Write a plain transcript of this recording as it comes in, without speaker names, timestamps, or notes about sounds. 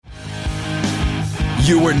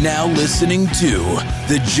You are now listening to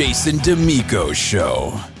The Jason Damico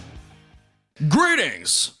Show.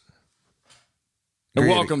 Greetings! And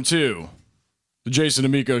welcome to The Jason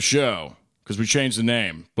Damico Show, because we changed the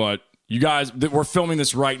name. But you guys, we're filming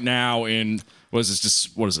this right now in, what is this,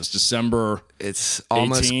 December It's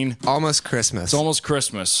 18? almost Christmas. It's almost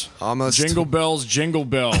Christmas. Almost. Jingle bells,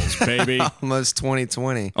 baby. Almost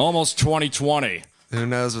 2020. Almost 2020. Who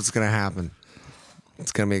knows what's going to happen?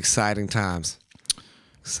 It's going to be exciting times.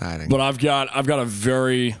 Exciting. But I've got a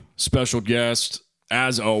very special guest,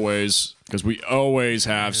 as always, because we always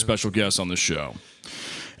have special guests on the show.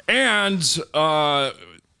 And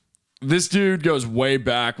this dude goes way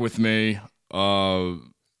back with me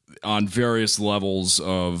on various levels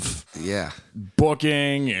of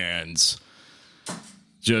booking and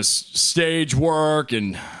just stage work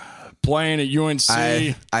and playing at UNC.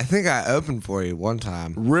 I think I opened for you one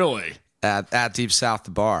time. Really? At Deep South,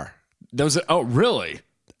 the bar. That was oh, really?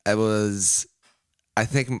 It was, I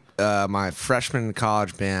think, my freshman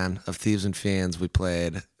college band of Thieves and Fiends. We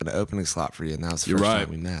played an opening slot for you, and that was the first time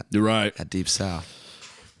we met. You're right. At Deep South.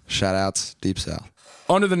 Shout outs, Deep South.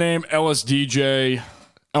 Under the name LSDJ,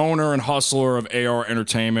 owner and hustler of AR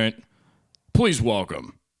Entertainment, please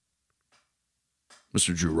welcome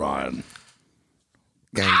Mr. Drew Ryan.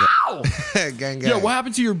 Gang, Ow! gang, gang. Yo, what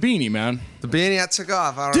happened to your beanie, man? The beanie I took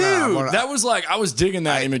off. I don't know. Dude, that was like, I was digging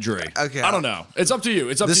that imagery. Okay. I don't know. It's up to you.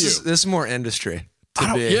 It's up to you. This is more industry.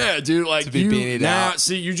 Yeah, dude. Like, to be beanied out.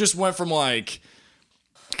 See, you just went from like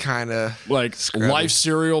kind of like scrubby. Life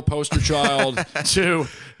cereal poster child to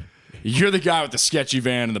you're the guy with the sketchy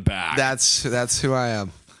van in the back. That's who I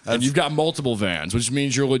am. And you've got multiple vans, which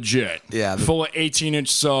means you're legit. Yeah. Full of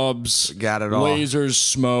 18-inch subs. Got it all. Lasers,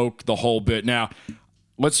 smoke, the whole bit. Now,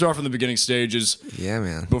 let's start from the beginning stages. Yeah,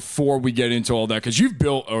 man. Before we get into all that, because you've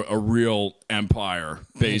built a real empire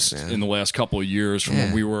based in the last couple of years from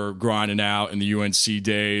when we were grinding out in the UNC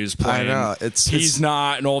days, playing I know. He's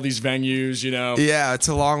Not and all these venues, you know? Yeah, it's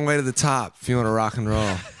a long way to the top if you want to rock and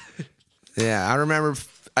roll. Yeah, I remember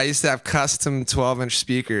I used to have custom 12-inch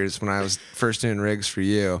speakers when I was first doing rigs for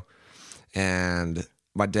you, and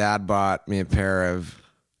my dad bought me a pair of.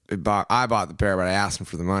 I bought the pair, but I asked him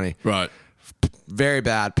for the money. Right. Very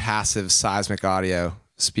bad passive seismic audio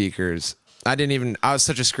speakers. I was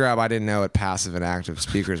such a scrub, I didn't know what passive and active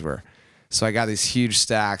speakers were. So I got these huge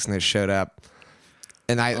stacks and they showed up.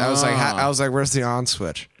 And I was like, where's the on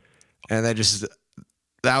switch? And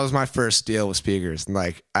that was my first deal with speakers. And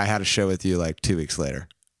like, I had a show with you like 2 weeks later.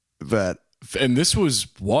 And this was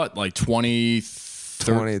what, like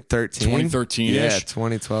 2013? 2013-ish? Yeah,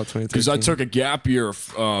 2012, 2013. Because I took a gap year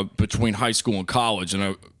between high school and college,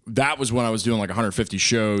 and that was when I was doing like 150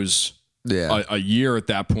 shows a year at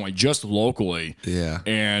that point, just locally. Yeah.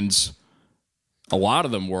 And a lot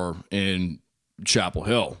of them were in Chapel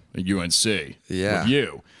Hill at UNC with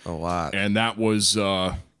you. A lot. And that was,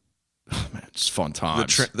 man, it's fun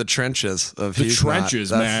times. The trenches of the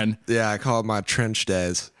trenches, man. Yeah, I call it my trench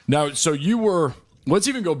days. Now, so you were, let's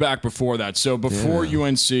even go back before that. So before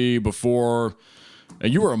UNC, you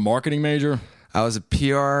were a marketing major? I was a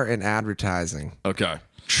PR and advertising. Okay.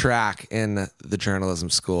 Track in the journalism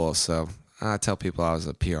school, so I tell people I was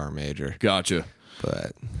a PR major. Gotcha.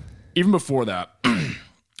 But even before that,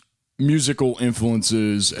 musical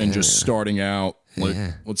influences and just starting out, like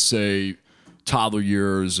let's say toddler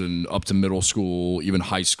years and up to middle school, even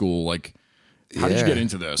high school, like how did you get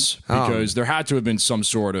into this? Because there had to have been some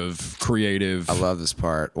sort of creative. I love this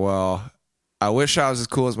part. Well, I wish I was as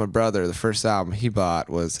cool as my brother. The first album he bought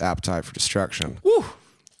was Appetite for Destruction. Woo!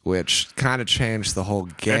 Which kind of changed the whole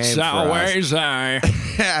game. It's for always us.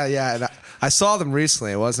 Yeah. And I saw them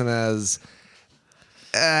recently. It wasn't as.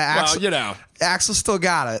 Axl, Axl still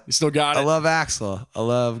got it. You still got it? I love Axl. I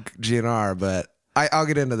love GNR, but I'll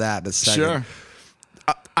get into that in a second. Sure.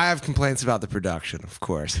 I have complaints about the production, of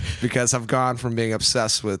course, because I've gone from being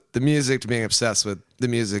obsessed with the music to being obsessed with the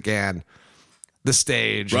music and the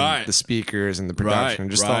stage and the speakers and the production.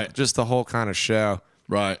 Just the whole kind of show.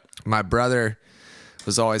 Right. My brother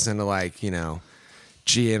was always into like,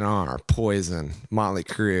 GNR, Poison, Motley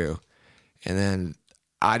Crue. And then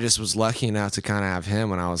I just was lucky enough to kind of have him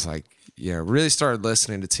when I was like, really started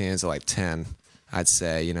listening to tunes at like 10, I'd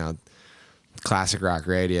say, classic rock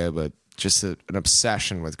radio, but just an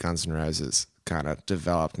obsession with Guns N' Roses kind of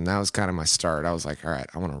developed. And that was kind of my start. I was like, all right,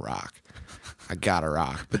 I want to rock. I got to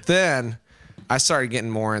rock. But then I started getting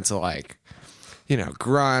more into like,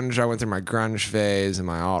 grunge. I went through my grunge phase and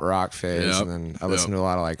my alt rock phase. And then I listened to a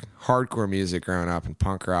lot of like hardcore music growing up and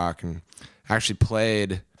punk rock. And I actually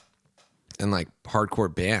played in like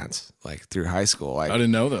hardcore bands like through high school. Like I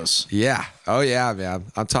didn't know this. yeah, oh yeah, man.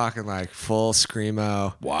 I'm talking like full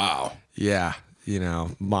screamo. Wow. Yeah, you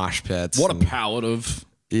know, mosh pits. What a palette of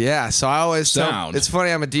yeah. So I always sound. It's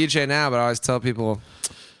funny. I'm a DJ now, but I always tell people,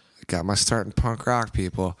 I got my start in punk rock.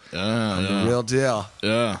 People, I'm the real deal.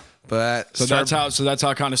 Yeah. But that's how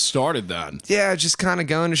it kind of started then. Yeah, just kind of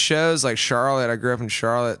going to shows like Charlotte. I grew up in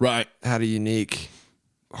Charlotte. Right. Had a unique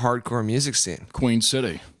hardcore music scene. Queen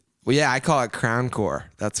City. Well, yeah, I call it Crowncore.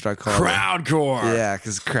 That's what I call it. Crowdcore. Yeah,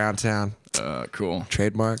 because Crown Town. Cool.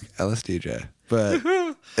 Trademark LSDJ.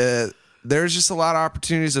 But there's just a lot of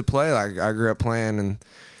opportunities to play. Like I grew up playing, and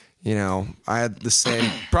you know, I had the same,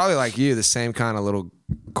 probably like you, the same kind of little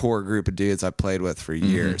core group of dudes I played with for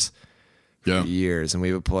years. Yeah. For years, and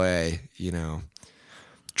we would play, you know,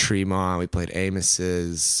 Tremont. We played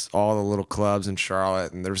Amos's, all the little clubs in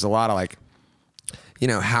Charlotte, and there was a lot of like, you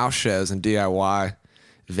know, house shows and DIY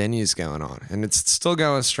venues going on, and it's still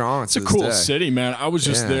going strong. It's a cool city, man. I was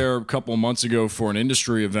just there a couple of months ago for an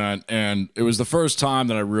industry event, and it was the first time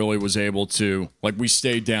that I really was able to, like, we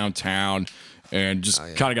stayed downtown and just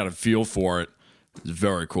kind of got a feel for it. It's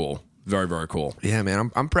very cool. Very, very cool. Yeah, man.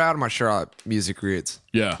 I'm proud of my Charlotte music roots.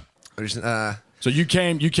 Yeah. So you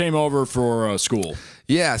came over for school.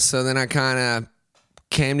 Yeah, so then I kind of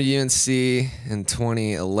came to UNC in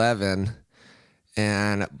 2011,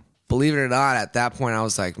 and believe it or not, at that point I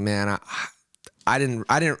was like, man, I didn't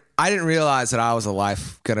realize that I was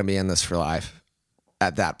gonna be in this for life.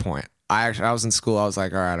 At that point, I was in school. I was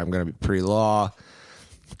like, all right, I'm gonna be pre-law,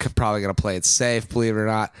 probably gonna play it safe, believe it or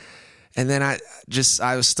not. And then I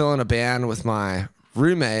was still in a band with my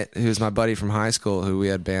roommate, who's my buddy from high school, who we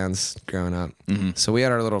had bands growing up. Mm-hmm. So we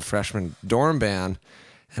had our little freshman dorm band,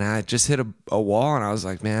 and I just hit a wall, and I was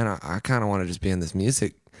like, man, I kind of want to just be in this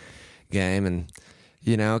music game, and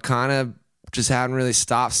you know, kind of just hadn't really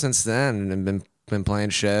stopped since then, and been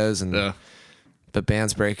playing shows, and but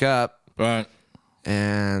bands break up, right?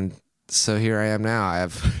 And so here I am now. I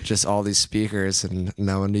have just all these speakers and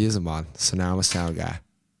no one to use them on. So now I'm a sound guy.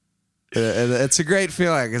 It's a great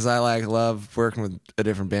feeling because I love working with a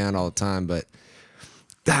different band all the time, but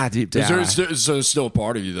deep down, is there still a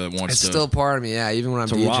part of you that wants it's to? still part of me, yeah. Even when I'm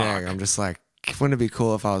DJing, rock. I'm just like, wouldn't it be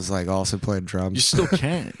cool if I was like also playing drums? You still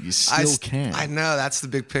can. You still can. I know, that's the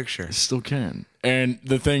big picture. You still can. And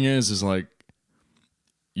the thing is like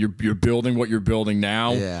you're building what you're building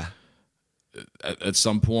now. Yeah. At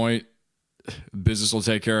some point, business will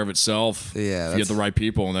take care of itself. Yeah, if you get the right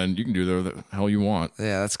people, and then you can do the hell you want.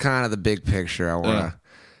 Yeah, that's kind of the big picture. I want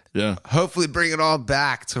to hopefully bring it all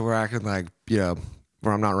back to where I can, like, you know,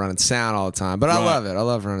 where I'm not running sound all the time. But I love it. I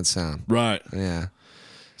love running sound. Right. Yeah.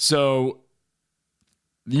 So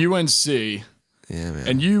UNC, yeah, man.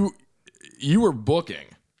 and you were booking.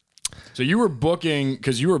 So you were booking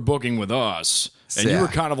because you were booking with us. And you were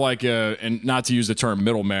kind of like and not to use the term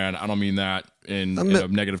middleman, I don't mean that in a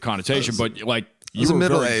negative connotation, but like you were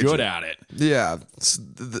very good at it. Yeah.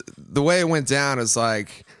 The way it went down is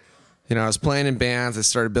like, you know, I was playing in bands. I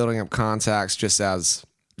started building up contacts just as,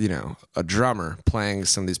 you know, a drummer playing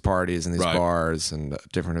some of these parties and these bars and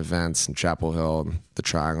different events in Chapel Hill and the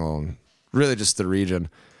Triangle and really just the region.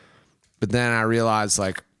 But then I realized,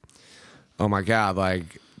 like, oh my God,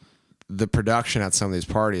 like the production at some of these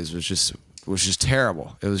parties was just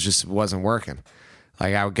terrible. It wasn't working.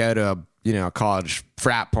 Like I would go to a college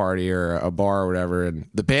frat party or a bar or whatever, and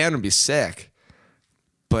the band would be sick,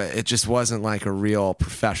 but it just wasn't like a real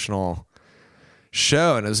professional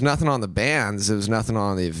show. And it was nothing on the bands. It was nothing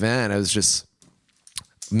on the event. It was just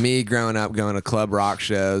me growing up, going to club rock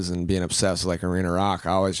shows and being obsessed with like arena rock.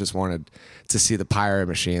 I always just wanted to see the pyro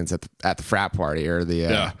machines at the frat party or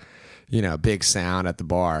the big sound at the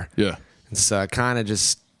bar. Yeah. And so I kind of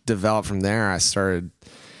just developed from there. I started,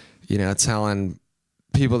 you know, telling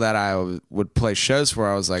people that I would play shows for.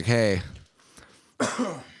 I was like, hey,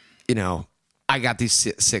 you know, I got these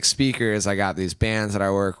 6 speakers. I got these bands that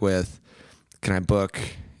I work with. Can I book,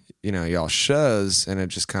 you know, y'all shows? And it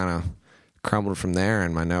just kind of crumbled from there.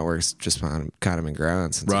 And my network's just kind of been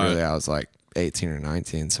growing since really I was like 18 or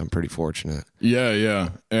 19. So I'm pretty fortunate. Yeah, yeah.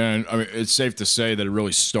 And I mean, it's safe to say that it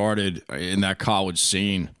really started in that college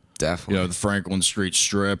scene. Definitely. You know, the Franklin Street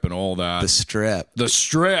Strip and all that. The Strip.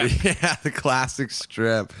 Yeah, the classic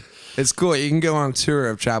Strip. It's cool. You can go on tour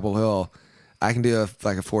of Chapel Hill. I can do a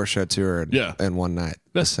 4-show tour in one night,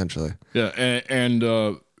 essentially. Yeah,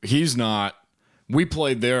 and he's not. We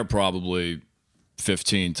played there probably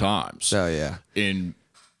 15 times. Oh, yeah. In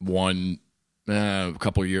one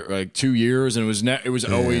couple of years, like 2 years, and it was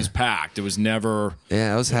always packed. It was never.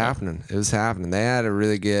 Yeah, it was happening. It was happening. They had a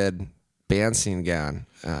really good band scene going,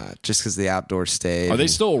 just because the outdoor stage. Are they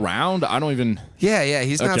still around? I don't even. Yeah.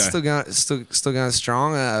 He's not Okay. still going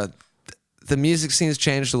strong. The music scene's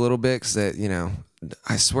changed a little bit because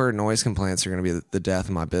I swear noise complaints are going to be the death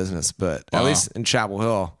of my business. But at least in Chapel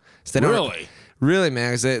Hill, so they don't really,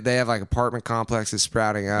 man, because they have like apartment complexes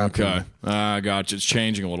sprouting up. Okay, gotcha. It's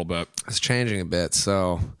changing a little bit. It's changing a bit.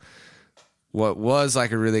 So what was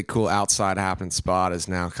like a really cool outside happening spot is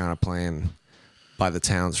now kind of playing by the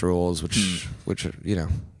town's rules, which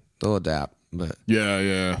they'll adapt. But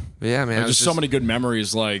yeah, man, there's just so many good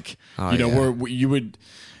memories. Like where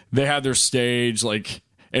they had their stage, like,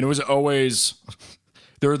 and it was always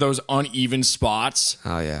there were those uneven spots.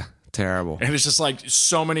 Oh yeah, terrible. And it's just like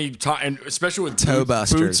so many times, and especially with toe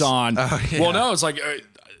busters. Boots on. Oh, yeah. Well, no, it's like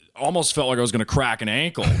almost felt like I was going to crack an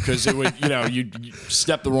ankle because it would, you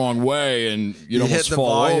step the wrong way and you'd almost hit the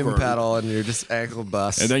fall volume over. pedal and you're just ankle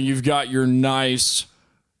bust. And then you've got your nice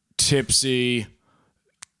tipsy.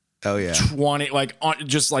 Oh yeah, 20,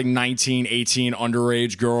 just like 19, 18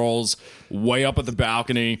 underage girls way up at the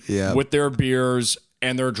balcony with their beers,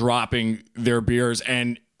 and they're dropping their beers,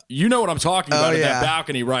 and you know what I'm talking about at that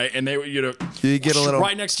balcony, right? And they, you get a little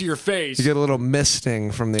right next to your face. You get a little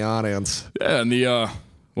misting from the audience. Yeah, and the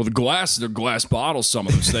glass bottles, some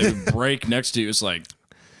of them, so they would break next to you. It's like,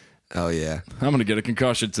 oh yeah, I'm gonna get a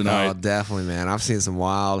concussion tonight. Oh, definitely, man. I've seen some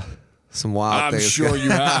wild things. I'm sure you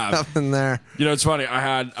have. Up in there. It's funny.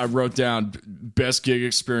 I wrote down best gig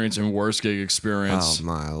experience and worst gig experience. Oh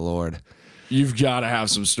my Lord. You've got to have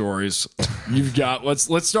some stories. You've got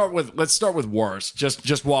let's start with worst.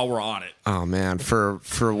 Just while we're on it. Oh man, for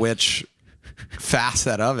which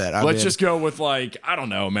facet of it? Let's just go with I don't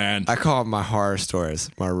know, man. I call them my horror stories.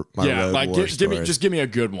 My road war stories. Give me a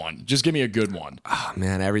good one. Just give me a good one. Oh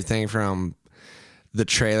man, everything from the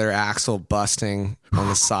trailer axle busting on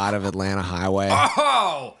the side of Atlanta Highway.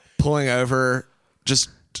 Oh, pulling over just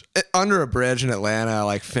under a bridge in Atlanta,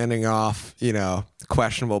 like fending off,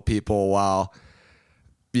 questionable people while,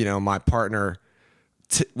 my partner,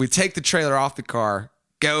 we take the trailer off the car,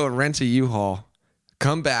 go and rent a U-Haul,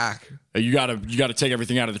 come back. You gotta take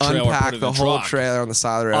everything out of the trailer, unpack put it in the whole trailer on the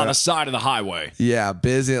side of the road. On the side of the highway. Yeah,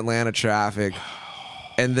 busy Atlanta traffic.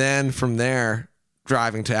 And then from there,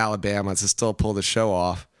 driving to Alabama to still pull the show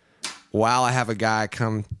off while I have a guy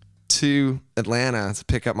come to Atlanta to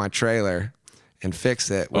pick up my trailer and fix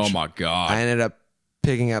it. Oh my God. I ended up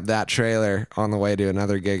picking up that trailer on the way to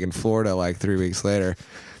another gig in Florida like 3 weeks later.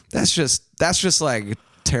 That's just like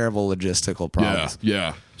terrible logistical problems.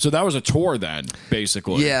 Yeah. So that was a tour then,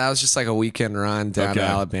 basically. Yeah, that was just like a weekend run down to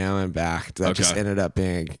Alabama and back. That just ended up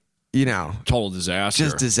being, total disaster.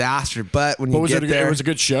 Just disaster. But when you get there, it was a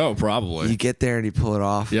good show, probably. You get there and you pull it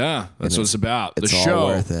off. Yeah, that's what it's about. The all show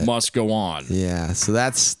worth it. must go on. Yeah, so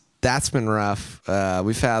that's been rough.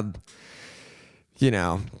 We've had,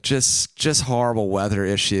 just horrible weather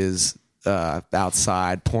issues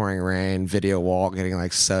outside, pouring rain, video wall getting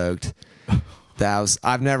soaked.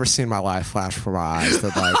 I've never seen my life flash before my eyes.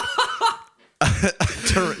 That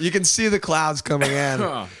you can see the clouds coming in,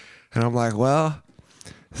 and I'm like, well,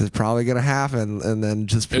 this is probably gonna happen, and then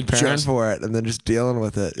just preparing for it, and then just dealing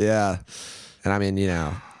with it. Yeah, and I mean,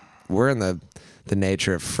 we're in the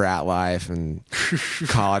nature of frat life and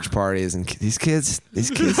college parties, and these kids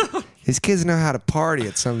know how to party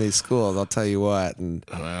at some of these schools. I'll tell you what. And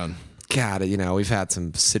God, we've had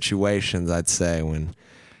some situations, I'd say, when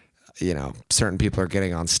certain people are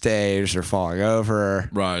getting on stage, they're falling over.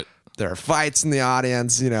 Right. There are fights in the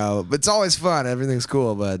audience, but it's always fun. Everything's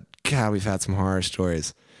cool. But God, we've had some horror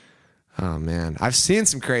stories. Oh man. I've seen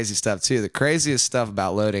some crazy stuff too. The craziest stuff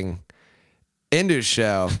about loading into a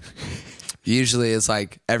show usually is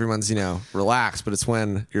everyone's, relaxed, but it's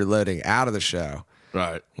when you're loading out of the show.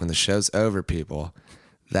 Right. When the show's over, people,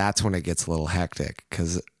 that's when it gets a little hectic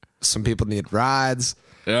because some people need rides.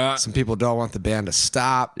 Yeah. Some people don't want the band to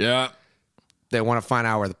stop. Yeah. They want to find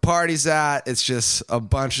out where the party's at. It's just a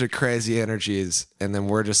bunch of crazy energies. And then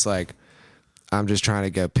we're just like, I'm just trying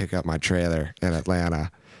to go pick up my trailer in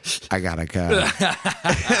Atlanta. I gotta go.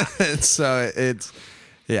 And so it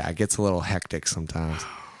gets a little hectic sometimes.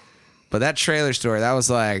 But that trailer story, that was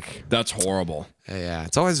that's horrible. Yeah.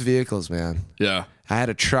 It's always vehicles, man. Yeah. I had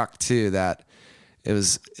a truck too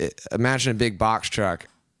imagine a big box truck.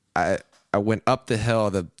 I went up the hill.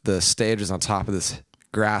 The stage was on top of this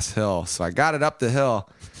grass hill. So I got it up the hill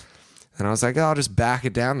and I was like, I'll just back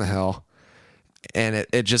it down the hill. And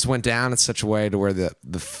it just went down in such a way to where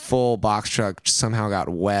the full box truck somehow got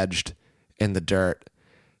wedged in the dirt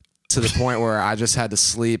to the point where I just had to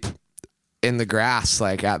sleep in the grass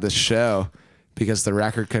at this show because the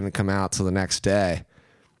record couldn't come out till the next day.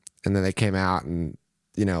 And then they came out and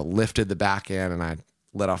lifted the back end and I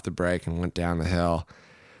let off the brake and went down the hill.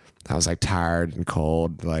 I was like tired and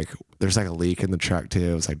cold. Like there's like a leak in the truck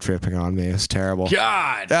too. It was like dripping on me. It was terrible.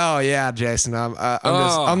 God. Oh yeah, Jason.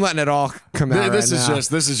 I'm letting it all come out. This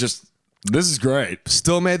is great.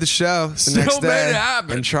 Still made the show the Still next day made it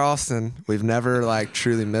happen. in Charleston. We've never like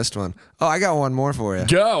truly missed one. Oh, I got one more for you.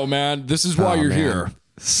 Go, man. This is why you're man. here.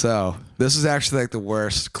 So this is actually like the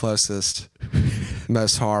worst, closest,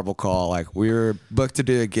 most horrible call. Like we were booked to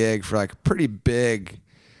do a gig for like a pretty big,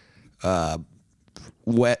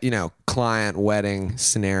 client wedding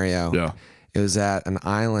scenario. Yeah. It was at an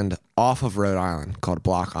island off of Rhode Island called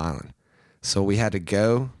Block Island. So we had to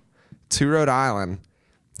go to Rhode Island,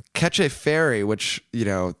 catch a ferry, which,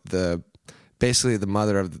 basically the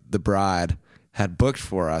mother of the bride had booked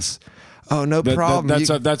for us. Oh, no problem.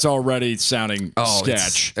 That's already sounding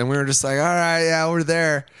sketch. And we were just like, all right, yeah, we're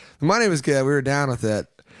there. The money was good. We were down with it.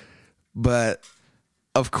 But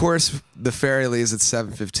of course, the ferry leaves at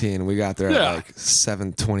 7:15. We got there at like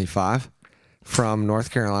 7:25 from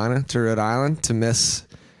North Carolina to Rhode Island to miss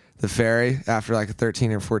the ferry after like a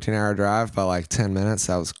 13 or 14 hour drive by like 10 minutes.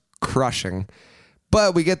 That was crushing.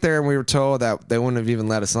 But we get there and we were told that they wouldn't have even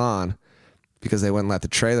let us on because they wouldn't let the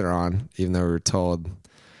trailer on, even though we were told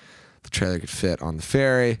the trailer could fit on the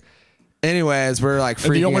ferry. Anyways, we're like freaking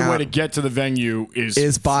out. And the only way to get to the venue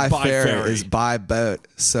is by ferry, is by boat.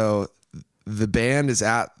 So the band is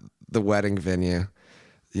at the wedding venue.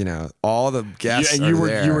 All the guests and are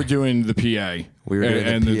there. You were doing the PA. We were doing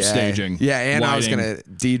and the the PA. staging. Yeah, and I was lighting. going to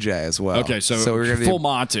DJ as well. Okay, so we were going to full do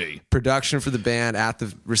Monty. production for the band at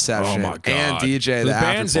the reception. Oh my God. And DJ the after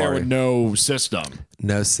band's there party. with no system.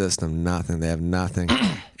 No system, nothing. They have nothing.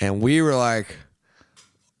 And we were like,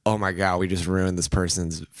 oh my God, we just ruined this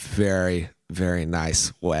person's very, very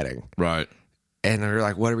nice wedding. Right. And we were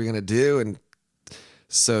like, what are we going to do? And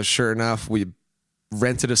so sure enough, we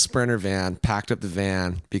rented a Sprinter van, packed up the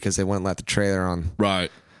van because they wouldn't let the trailer on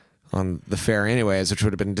the ferry anyways, which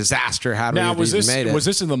would have been a disaster had we even made it. Was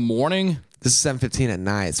this in the morning? This is 7:15 at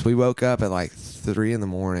night. So we woke up at like 3 in the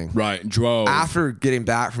morning. Right. Drove. After getting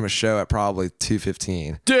back from a show at probably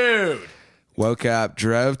 2:15. Dude. Woke up,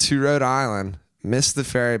 drove to Rhode Island, missed the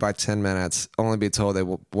ferry by 10 minutes, only be told they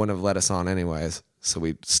wouldn't have let us on anyways. So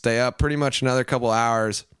we'd stay up pretty much another couple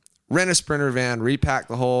hours, rent a Sprinter van, repack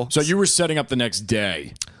the whole. So you were setting up the next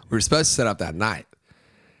day. We were supposed to set up that night.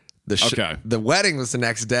 The wedding was the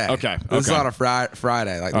next day. Okay. It was on a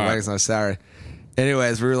Friday. Like the wedding's on a Saturday.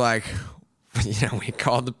 Anyways, we were like, we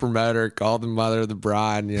called the promoter, called the mother of the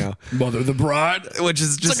bride, Mother of the bride? Which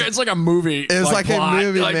is just. It's like a movie. It was like plot. a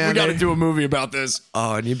movie, man. We got to do a movie about this.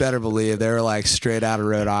 Oh, and you better believe they were like straight out of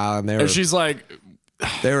Rhode Island. And she's like.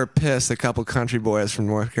 They were pissed. A couple country boys from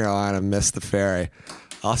North Carolina missed the ferry.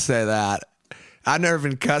 I'll say that. I've never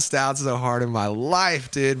been cussed out so hard in my life,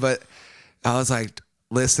 dude. But I was like,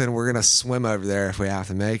 listen, we're going to swim over there if we have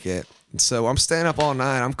to make it. And so I'm staying up all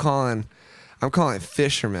night. I'm calling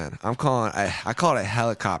fishermen. I call it a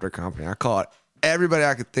helicopter company. I call it everybody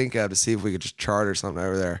I could think of to see if we could just charter something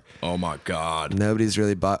over there. Oh my God. Nobody's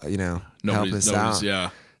really, helping us out. Yeah.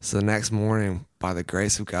 So the next morning, by the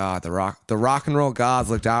grace of God, the rock and roll gods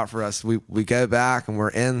looked out for us. We go back and we're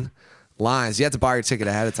in lines. You have to buy your ticket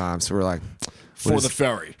ahead of time. So we're like, For the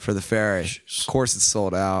ferry. Of course, it's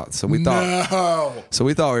sold out. So we thought. So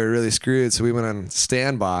we thought we were really screwed. So we went on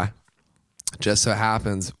standby. Just so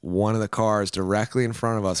happens, one of the cars directly in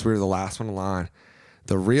front of us. We were the last one in line,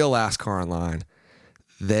 the real last car in line.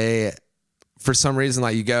 They, for some reason,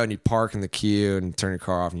 like you go and you park in the queue and turn your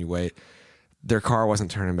car off and you wait. Their car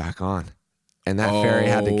wasn't turning back on, and that ferry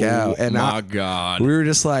had to go. And God, we were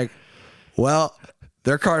just like, well,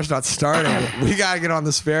 their car's not starting. We got to get on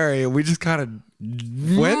this ferry. And we just kind of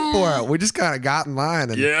went for it. We just kind of got in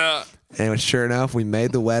line. And sure enough, we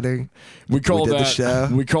made the wedding. We did the show.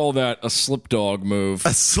 We call that a slip dog move.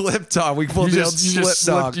 A slip dog. We pulled the old slip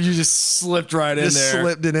dog. You just slipped right in there.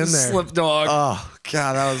 Slipped it in there. Slip dog. Oh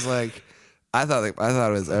God, that was like, I thought it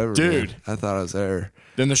was over, dude. Man. I thought it was over.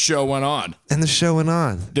 Then the show went on. And the show went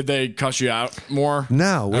on. Did they cuss you out more?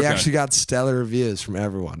 No, we actually got stellar reviews from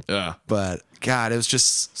everyone. Yeah. But God, it was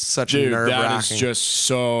just such a nerve-wracking. That is just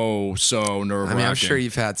so nerve-wracking. I mean, I'm sure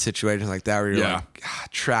you've had situations like that where you're like,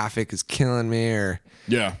 traffic is killing me, or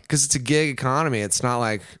because it's a gig economy. It's not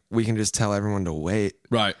like we can just tell everyone to wait.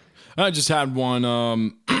 Right. I just had one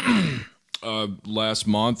last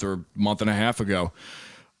month or month and a half ago.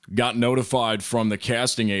 Got notified from the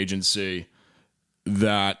casting agency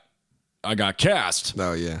that I got cast.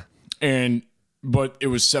 Oh yeah. But it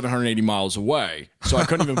was 780 miles away, so I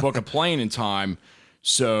couldn't even book a plane in time.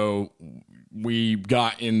 So we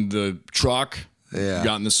got in the truck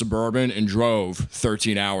got in the Suburban and drove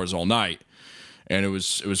 13 hours all night. And it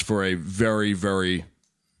was for a very, very,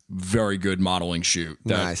 very good modeling shoot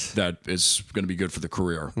that is going to be good for the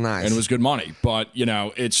career. Nice. And it was good money. But,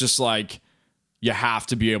 it's just like you have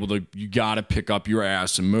to be able to, you got to pick up your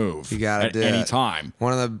ass and move. You got to at do any it. time.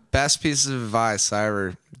 One of the best pieces of advice I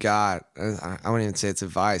ever got, I wouldn't even say it's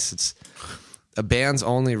advice, it's a band's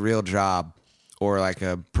only real job, or like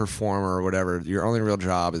a performer or whatever, your only real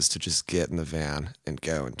job is to just get in the van and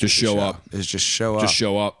go and Just show up. Is just show up. Just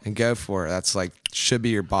show up. And go for it. That's like, should be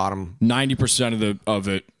your bottom. 90% of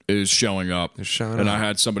it is showing up. Showing and up. I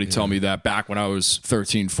had somebody tell me that back when I was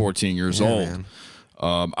 13, 14 years old. Man.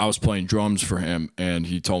 I was playing drums for him, and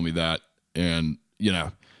he told me that. And,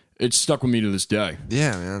 it stuck with me to this day.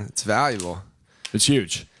 Yeah, man. It's valuable. It's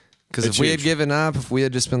huge. Because if we had given up, if we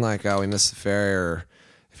had just been like, oh, we missed the ferry, or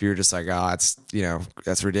if you were just like, oh, it's,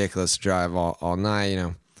 that's ridiculous to drive all night,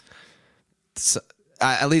 so,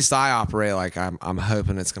 at least I operate like I'm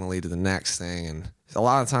hoping it's going to lead to the next thing. And a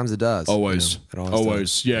lot of times it does. Always. It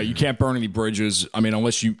always does. Yeah. You can't burn any bridges. I mean,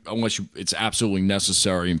 unless you, it's absolutely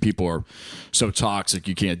necessary and people are so toxic,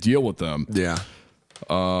 you can't deal with them. Yeah.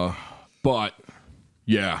 But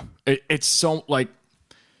yeah, it's so like,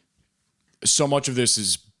 so much of this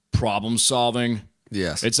is problem solving.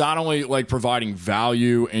 Yes. It's not only like providing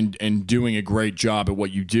value and doing a great job at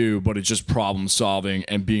what you do, but it's just problem solving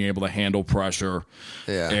and being able to handle pressure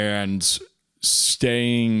and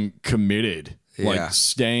staying committed, like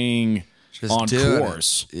staying just on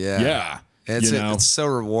course. Yeah. It's so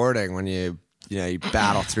rewarding when you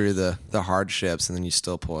battle through the hardships and then you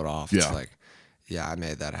still pull it off. It's like, I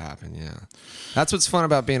made that happen. Yeah. That's what's fun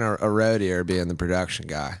about being a roadie or being the production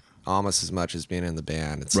guy, almost as much as being in the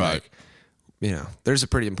band. It's like, there's a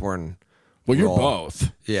pretty important Well, you're role.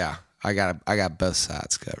 both. Yeah. I got both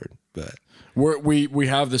sides covered, but we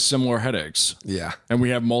have the similar headaches. Yeah. And we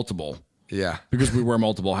have multiple. Yeah. Because we wear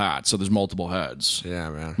multiple hats, so there's multiple heads. Yeah,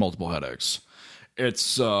 man. Multiple headaches.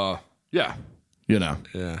 It's Yeah.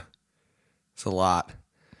 It's a lot.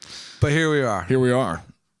 But here we are. Here we are.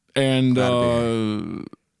 And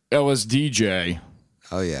LSDJ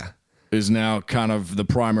Oh yeah. is now kind of the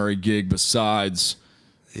primary gig besides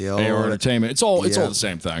The old, AR Entertainment. It's all the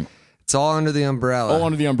same thing. It's all under the umbrella. All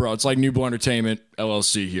under the umbrella. It's like New Blue Entertainment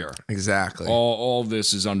LLC here. Exactly. All of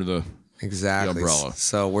this is under the umbrella.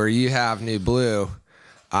 So where you have New Blue,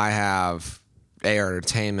 I have AR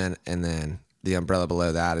Entertainment, and then the umbrella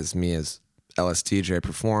below that is me as LSDJ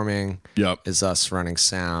performing. Yep. Is us running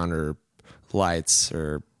sound or lights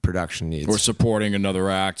or production needs. We're supporting another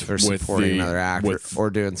act. Or supporting another act or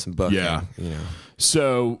doing some booking. Yeah.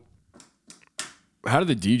 So how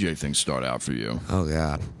did the DJ thing start out for you? Oh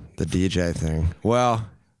God, the DJ thing. Well,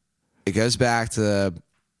 it goes back to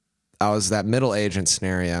I was that middle agent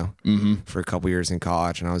scenario for a couple years in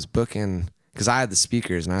college, and I was booking because I had the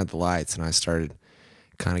speakers and I had the lights, and I started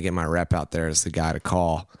kind of getting my rep out there as the guy to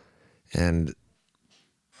call. And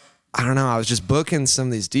I don't know, I was just booking some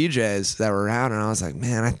of these DJs that were around, and I was like,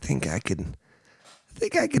 man, I think I could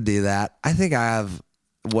do that. I think I have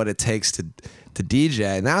what it takes to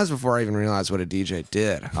DJ. And that was before I even realized what a DJ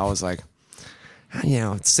did. I was like,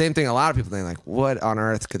 same thing a lot of people think, like, what on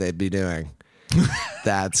earth could they be doing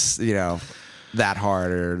that's, that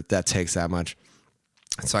hard or that takes that much?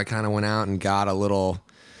 So I kind of went out and got a little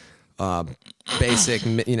basic,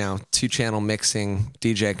 2-channel mixing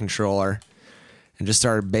DJ controller and just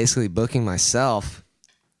started basically booking myself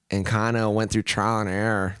and kind of went through trial and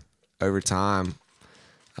error over time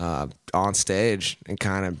on stage. And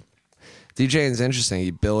kind of DJing is interesting.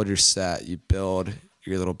 You build your set, you build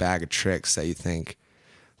your little bag of tricks that you think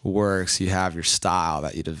works. You have your style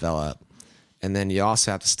that you develop, and then you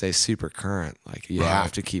also have to stay super current. Like you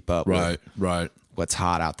have to keep up with what's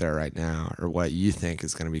hot out there right now or what you think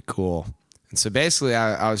is going to be cool. And so basically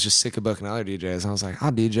I was just sick of booking other DJs. I was like,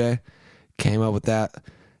 I'll DJ. Came up with that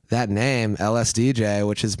name, LSDJ,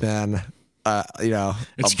 which has been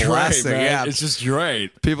It's a blessing. Great, man. Yeah, it's just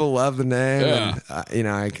great. People love the name. Yeah. And,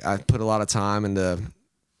 I put a lot of time into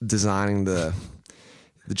designing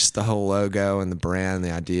just the whole logo and the brand and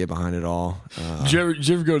the idea behind it all. Did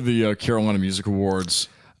you ever go to the Carolina Music Awards?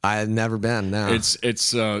 I had never been. No. It's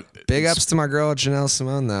big ups to my girl Janelle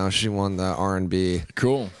Simone though. She won the R&B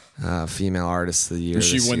cool female artist of the year. Did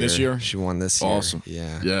she win this year? She won this year. Awesome.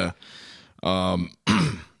 Yeah.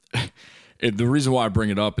 The reason why I bring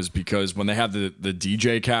it up is because when they have the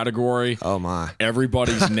DJ category, oh my,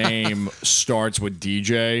 everybody's name starts with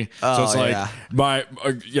DJ. So it's like my,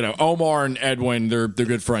 Omar and Edwin, they're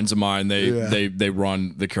good friends of mine. They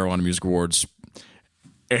run the Carolina Music Awards,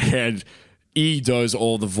 and E does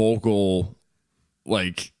all the vocal,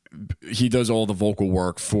 like he does all the vocal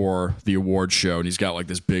work for the award show, and he's got like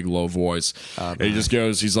this big low voice. And he just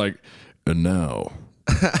goes, he's like, and now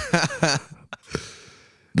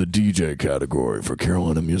the DJ category for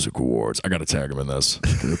Carolina Music Awards. I got to tag him in this.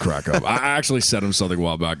 He'll crack up. I actually sent him something a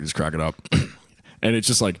while back. He's cracking up. And it's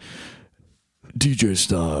just like, DJ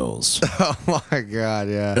Styles. Oh my God,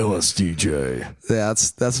 yeah. LSDJ. Yeah,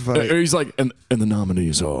 that's funny. He's like, and the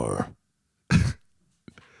nominees are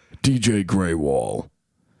DJ Greywall,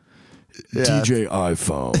 DJ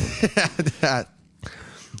iPhone,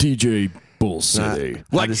 DJ Bull City.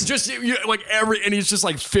 Like like and he's just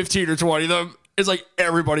like 15 or 20 of them. It's like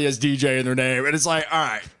everybody has DJ in their name, and it's like, all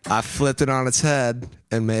right. I flipped it on its head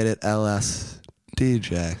and made it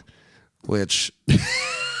LSDJ, which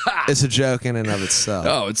is a joke in and of itself.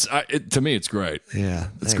 Oh, to me, it's great. Yeah,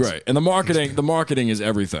 it's great. And the marketing is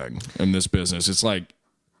everything in this business. It's like,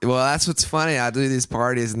 well, that's what's funny. I do these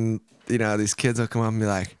parties, and these kids will come up and be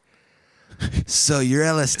like, "So you're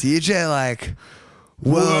LSDJ?" Like,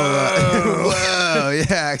 whoa, whoa,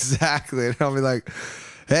 yeah, exactly. And I'll be like,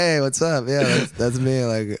 "Hey, what's up? Yeah, that's me.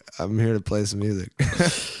 Like, I'm here to play some music."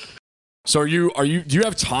 So do you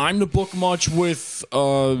have time to book much with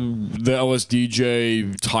the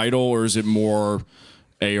LSDJ title, or is it more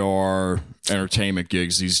AR entertainment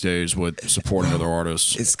gigs these days with supporting other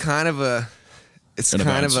artists? It's kind of a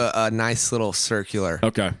nice little circular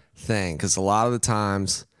thing, because a lot of the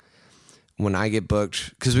times when I get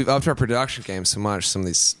booked, because we've upped our production game so much, some of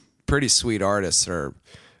these pretty sweet artists are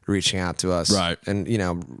reaching out to us, right?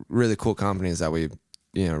 And really cool companies that we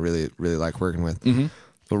really like working with. Mm-hmm.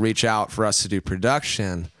 Will reach out for us to do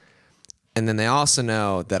production, and then they also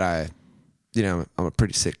know that I'm a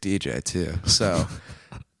pretty sick DJ too. So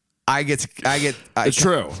it's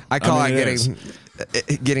true. I call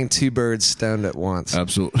it getting two birds stoned at once.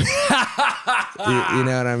 Absolutely. You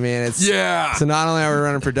know what I mean? It's So not only are we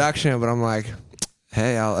running production, but I'm like,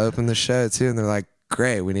 hey, I'll open the show too, and they're like,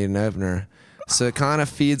 great, we need an opener. So it kind of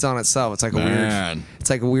feeds on itself. It's like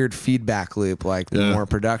a weird feedback loop. Like the more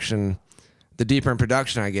production. The deeper in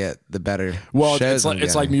production I get, the better. Well, it's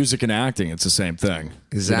like music and acting. It's the same thing.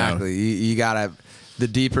 Exactly. You gotta. The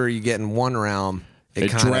deeper you get in one realm,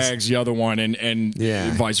 it drags the other one, and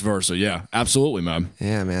vice versa. Yeah, absolutely, man.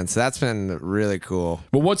 Yeah, man. So that's been really cool.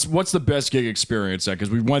 But what's the best gig experience?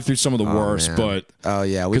 Because we went through some of the worst, man. but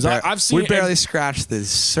we barely scratched the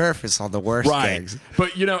surface on the worst gigs.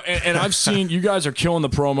 But and I've seen you guys are killing the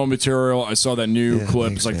promo material. I saw that new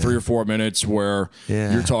clip. It's like 3 or 4 minutes where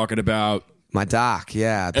you're talking about. My doc,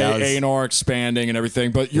 A&R expanding and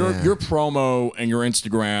everything, but your promo and your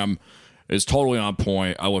Instagram is totally on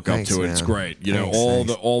point. I look up to it; man. it's great.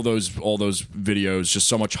 All those videos, just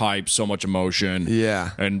so much hype, so much emotion. Yeah,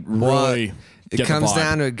 and really, it comes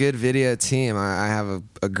down to a good video team. I have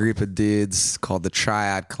a group of dudes called the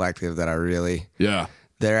Triad Collective that I really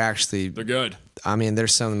they're good. I mean, they're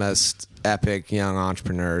some of the most epic young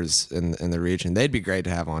entrepreneurs in the region. They'd be great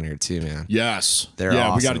to have on here too, man. Yes, they're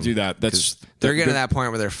awesome. We got to do that. They're getting to that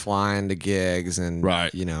point where they're flying to gigs and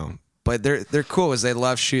but they're cool because they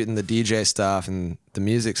love shooting the DJ stuff and the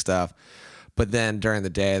music stuff. But then during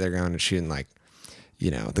the day, they're going and shooting like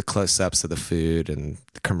the close-ups of the food and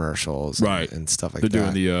the commercials and stuff like that.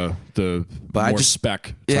 They're doing the more spec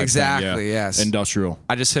type exactly thing, yes, industrial.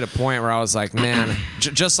 I just hit a point where I was like, man,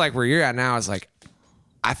 just like where you're at now, I was like,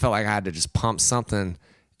 I felt like I had to just pump something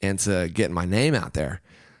into getting my name out there.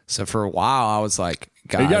 So for a while, I was like,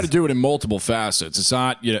 guys, you got to do it in multiple facets. It's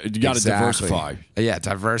not, you got to diversify. Yeah,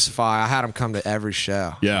 diversify. I had them come to every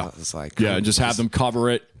show. Yeah. It's like, just have them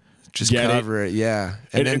cover it. Just cover it. Yeah.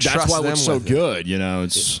 And then that's why it looks so good.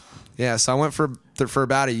 It's yeah. So I went for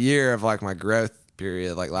about a year of like my growth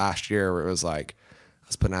period, like last year, where it was like I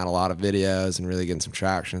was putting out a lot of videos and really getting some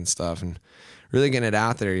traction and stuff and really getting it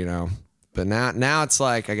out there, But now it's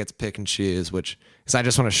like I get to pick and choose, because I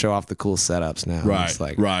just want to show off the cool setups now. Right, it's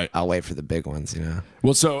like, I'll wait for the big ones,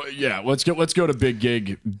 Well, so let's go to big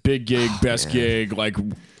gig, best gig. Like,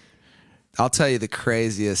 I'll tell you the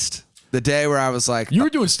craziest. The day where I was like, you were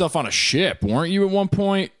doing stuff on a ship, weren't you? At one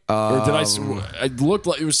point, or did I looked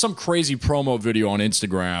like it was some crazy promo video on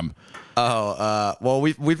Instagram. Well,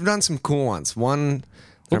 we've done some cool ones. One.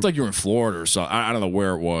 Looked like you were in Florida or something. I don't know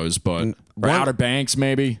where it was, but Outer Banks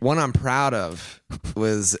maybe. One I'm proud of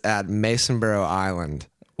was at Masonboro Island,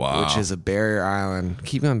 which is a barrier island.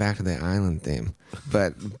 Keep going back to the island theme,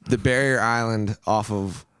 but the barrier island off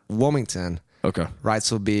of Wilmington,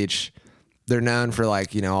 Wrightsville Beach. They're known for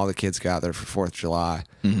all the kids go out there for 4th of July,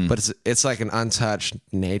 but it's like an untouched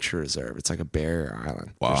nature reserve. It's like a barrier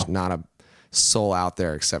island. Wow. There's not a soul out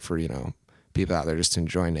there except for people out there just to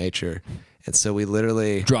enjoy nature. And so we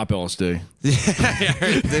literally Drop LSD.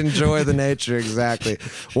 enjoy the nature. Exactly.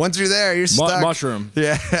 Once you're there, you're stuck. Mushroom.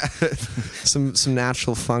 Yeah. some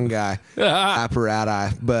natural fungi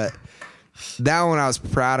apparatus. But that one I was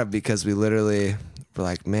proud of because we literally were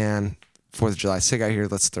like, man, 4th of July, sick out here.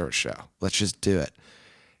 Let's throw a show. Let's just do it.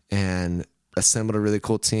 And assembled a really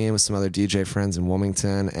cool team with some other DJ friends in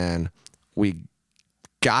Wilmington. And we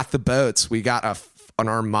got the boats. We got an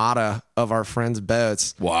armada of our friends'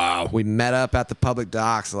 boats. Wow. We met up at the public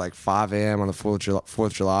docks at like 5 a.m. on the 4th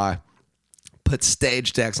of July. Put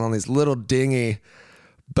stage decks on these little dingy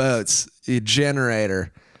boats, a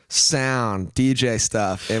generator, sound, DJ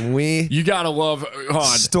stuff. And You got to love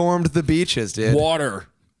stormed the beaches, dude. Water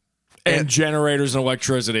and generators and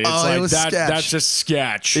electricity. It's it was sketch. That's just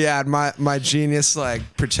sketch. Yeah, my genius like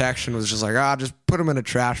protection was just like, just put them in a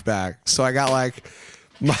trash bag. So I got like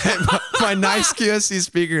my nice QSC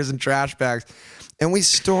speakers and trash bags, and we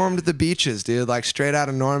stormed the beaches, dude, like straight out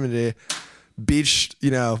of Normandy, beach,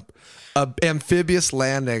 a amphibious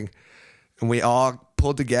landing, and we all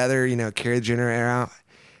pulled together, carried the generator out,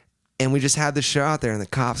 and we just had the show out there, and the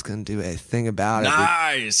cops couldn't do a thing about it.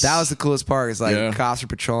 Nice. That was the coolest part. Is like cops are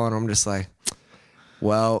patrolling. I'm just like,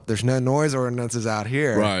 well, there's no noise ordinances out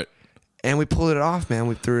here, right? And we pulled it off, man.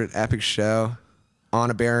 We threw an epic show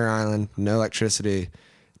on a barrier island, no electricity.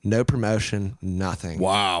 No promotion, nothing.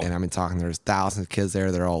 Wow. And I mean, there's thousands of kids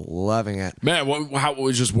there. They're all loving it. Man, how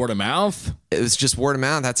was just word of mouth? It was just word of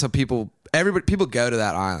mouth. That's how people go to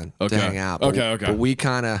that island to hang out. But, But we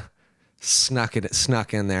kind of snuck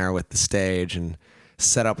in there with the stage and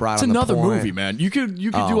set up right on the point. It's another movie, man. You could do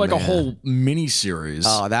like a whole mini series.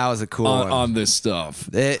 Oh, that was a cool one. On this stuff.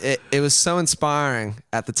 It was so inspiring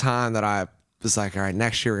at the time that I was like, all right,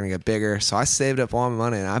 next year we're going to get bigger. So I saved up all my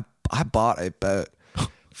money and I bought a boat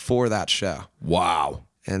for that show. Wow.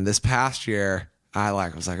 And this past year, I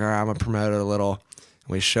was like, all right, I'm gonna promote it a little. And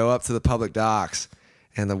we show up to the public docks,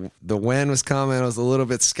 and the wind was coming. It was a little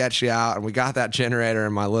bit sketchy out, and we got that generator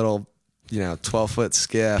in my little, 12-foot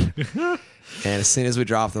skiff. And as soon as we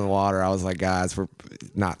dropped in the water, I was like, guys, we're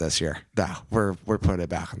not this year. No, we're putting it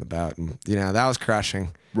back on the boat. And that was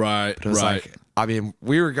crushing. Right. But it was like, I mean,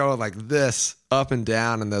 we were going like this up and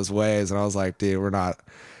down in those waves, and I was like, dude, we're not.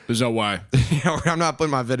 There's no way. I'm not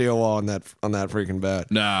putting my video wall on that freaking boat.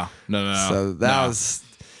 No. So that was,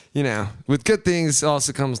 with good things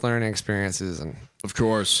also comes learning experiences, and of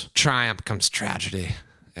course, triumph comes tragedy,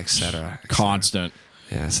 etc. Constant.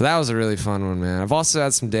 Yeah. So that was a really fun one, man. I've also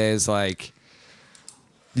had some days like,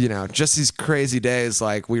 just these crazy days.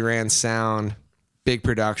 Like we ran sound, big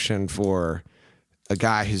production for a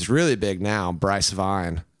guy who's really big now, Bryce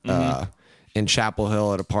Vine, in Chapel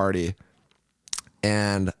Hill at a party.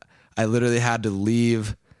 And I literally had to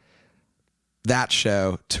leave that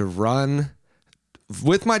show to run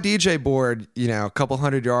with my DJ board, a couple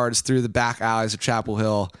 100 yards through the back alleys of Chapel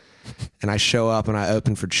Hill. And I show up and I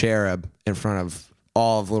open for Cherub in front of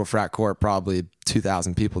all of Little Frat Court, probably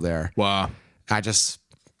 2,000 people there. Wow. I just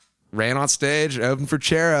ran on stage, opened for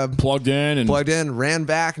Cherub. Plugged in, ran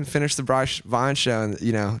back and finished the Bryce Vine show. And,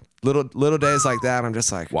 little days like that, I'm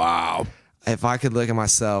just like, wow. If I could look at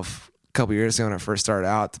myself a couple years ago when I first started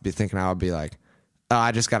out, to be thinking I would be like, oh,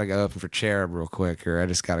 I just got to go open for Cherub real quick, or I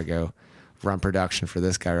just got to go run production for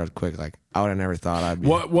this guy real quick. Like I would have never thought I'd be.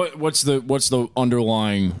 What's the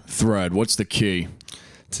underlying thread? What's the key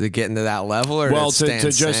to getting to that level, or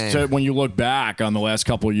to when you look back on the last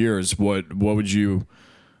couple of years, what would you?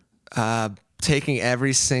 Taking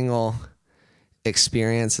every single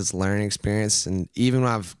experience as learning experience, and even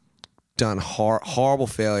when I've done horrible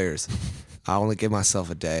failures, I only give myself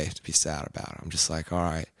a day to be sad about it. I'm just like, all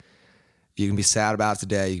right, you can be sad about it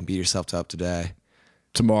today. You can beat yourself up today.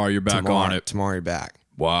 Tomorrow you're back on it. Tomorrow you're back.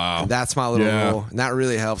 Wow. And that's my little rule. And that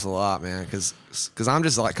really helps a lot, man. Because I'm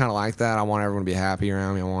just kind of like that. I want everyone to be happy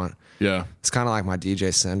around me. It's kind of like my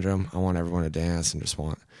DJ syndrome. I want everyone to dance and just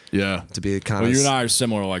want to be kind of. Well, you and I are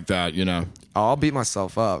similar like that, I'll beat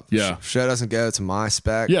myself up. Yeah. If show doesn't go to my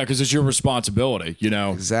spec. Yeah, because it's your responsibility,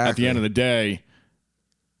 Exactly. At the end of the day,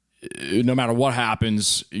 no matter what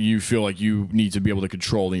happens, you feel like you need to be able to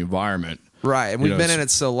control the environment. Right. And we've been in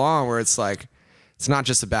it so long where it's like, it's not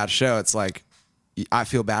just a bad show. It's like, I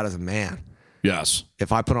feel bad as a man. Yes.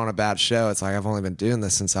 If I put on a bad show, it's like, I've only been doing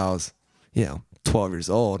this since I was, 12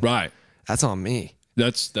 years old. Right. That's on me.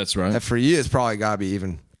 That's right. And for you, it's probably got to be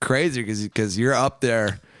even crazier because you're up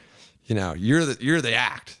there, you're the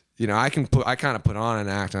act. I kind of put on an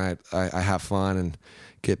act, and I have fun and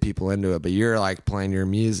get people into it, but you're like playing your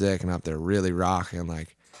music and up there really rocking.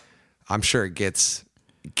 Like, I'm sure it gets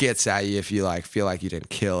at you if you like feel like you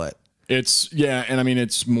didn't kill it. And I mean,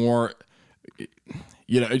 it's more,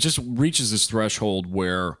 it just reaches this threshold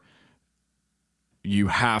where you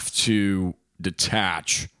have to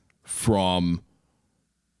detach from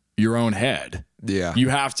your own head. Yeah. You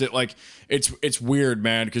have to, like, it's weird,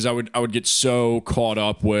 man, because I would get so caught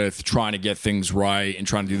up with trying to get things right and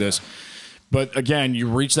trying to do this. But again, you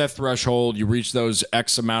reach that threshold, you reach those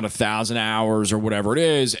X amount of 1,000 hours or whatever it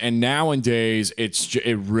is, and nowadays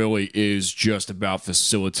it really is just about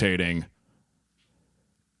facilitating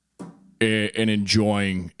an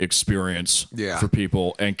enjoying experience for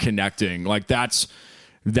people and connecting. Like that's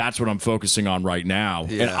what I'm focusing on right now.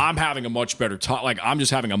 Yeah. And I'm having a much better time. Like I'm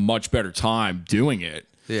just having a much better time doing it.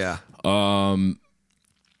 Yeah.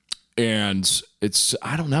 And it's,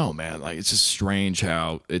 I don't know, man. Like it's just strange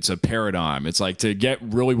how it's a paradigm. It's like to get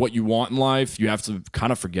really what you want in life, you have to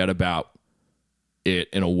kind of forget about it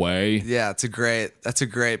in a way. Yeah, that's a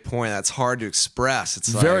great point. That's hard to express. It's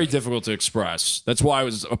very difficult to express. That's why it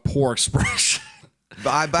was a poor expression.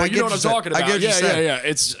 But you know what I'm talking about. Yeah.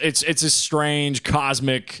 It's a strange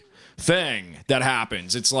cosmic thing that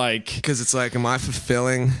happens. It's like, because it's like, am I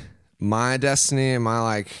fulfilling my destiny? Am I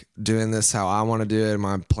like doing this how I want to do it? Am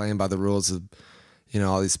I playing by the rules of,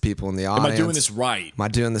 all these people in the audience? Am I doing this right? Am I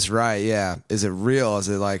doing this right? Yeah. Is it real? Is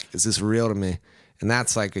this real to me? And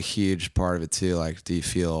that's like a huge part of it too. Like, do you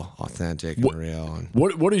feel authentic and real? And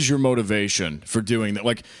what is your motivation for doing that?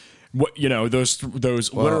 Like, what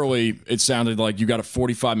those literally, it sounded like you got a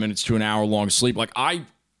 45 minutes to an hour long sleep. Like I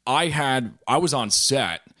was on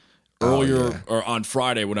set earlier or on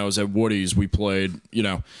Friday when I was at Woody's. We played,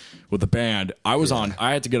 with the band. I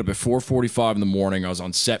had to get up at 4:45 in the morning. I was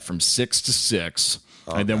on set from 6 to 6.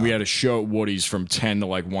 And then we had a show at Woody's from 10 to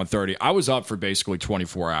like 1:30. I was up for basically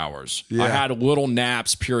 24 hours. Yeah. I had little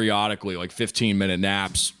naps periodically, like 15-minute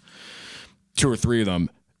naps, 2 or 3 of them.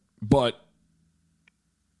 But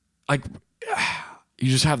like, you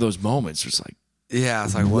just have those moments. It's like,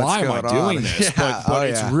 it's like, what's why am I doing on? this? But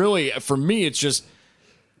it's really, for me, it's just,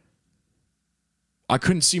 I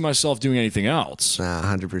couldn't see myself doing anything else. Nah,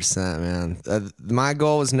 100%, man. My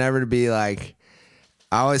goal was never to be like,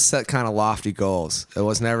 I always set kind of lofty goals. It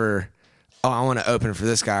was never, I want to open for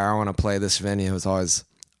this guy or I want to play this venue. It was always,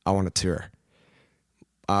 I want to tour.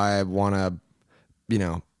 I want to,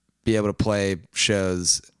 be able to play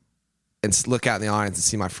shows and look out in the audience and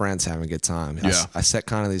see my friends having a good time. Yeah. I set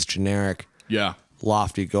kind of these generic,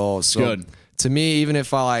 lofty goals. So good. To me, even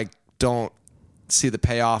if I like don't see the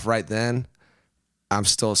payoff right then, I'm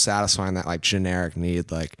still satisfying that like generic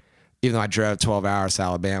need. Like, even though I drove 12 hours to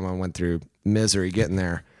Alabama and went through misery getting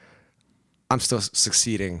there, I'm still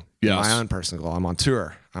succeeding in my own personal goal. I'm on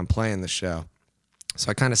tour. I'm playing the show.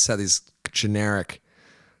 So I kind of set these generic,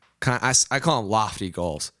 I call them lofty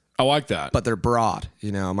goals. I like that. But they're broad.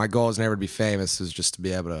 My goal is never to be famous. Is just to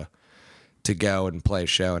be able to go and play a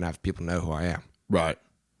show and have people know who I am. Right.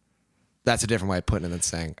 That's a different way of putting it than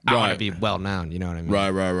saying, I want to be well known. You know what I mean?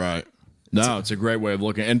 Right. No, it's a great way of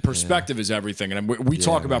looking. And perspective is everything. And we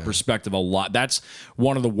talk about perspective a lot. That's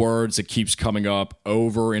one of the words that keeps coming up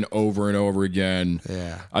over and over and over again.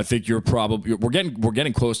 Yeah. I think we're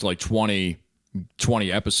getting close to like 20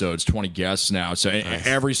 episodes, 20 guests now. So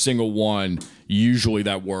every single one, usually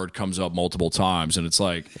that word comes up multiple times. And it's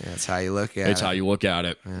like, that's how you look at it. It's how you look at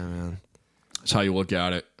it. Yeah, man. It's how you look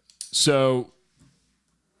at it. So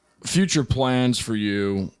future plans for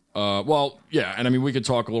you. And I mean, we could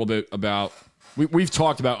talk a little bit about, we've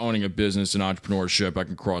talked about owning a business and entrepreneurship. I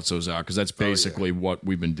can cross those out because that's basically what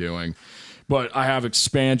we've been doing. But I have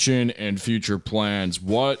expansion and future plans.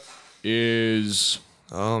 What is...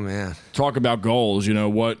 Oh, man. Talk about goals.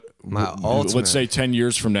 What... My ultimate... Let's say 10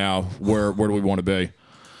 years from now, where do we want to be?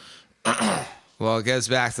 Well, it goes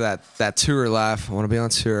back to that tour life. I want to be on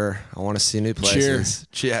tour. I want to see new places.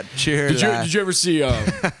 Cheer. Did you ever see?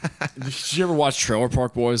 Did you ever watch Trailer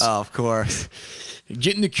Park Boys? Oh, of course.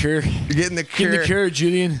 Get in the car. Get in the car,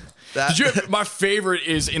 Julian. My favorite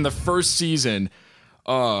is in the first season.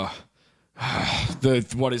 What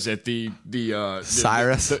is it? The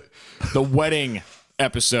Cyrus. The wedding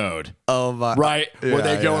episode. Oh my! Right, where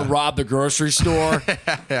they go and rob the grocery store.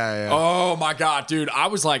 Yeah. Oh my god, dude! I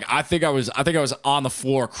was like, I think I was on the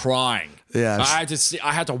floor crying. Yeah, I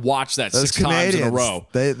had to watch that those 6 times in a row.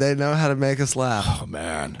 They know how to make us laugh. Oh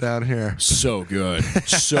man, down here, so good,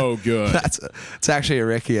 so good. It's actually a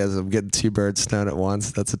Rickyism. Getting 2 birds stoned at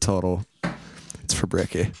once. That's a total. It's for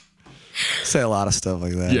Ricky. Say a lot of stuff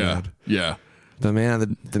like that. Yeah, man. yeah. But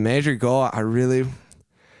man, the major goal,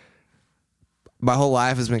 my whole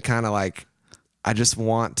life has been kind of like, I just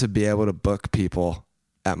want to be able to book people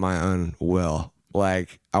at my own will.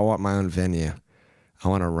 Like, I want my own venue. I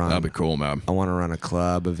want to run. That'd be cool, man. I want to run a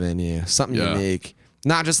club, a venue, something unique.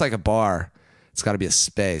 Not just like a bar. it's got to be a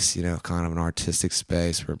space, you know, kind of an artistic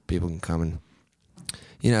space where people can come and,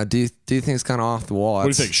 you know, do things kind of off the wall. What do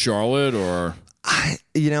you think, Charlotte or? I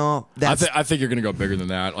think you're gonna go bigger than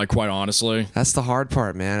that. Like, quite honestly, that's the hard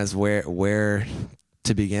part, man. Is where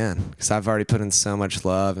to begin, because I've already put in so much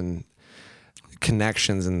love and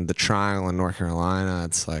connections in the Triangle in North Carolina.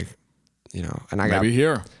 It's like, you know, and maybe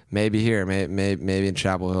here, maybe in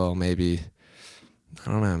Chapel Hill, maybe. I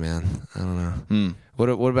don't know, man. I don't know. What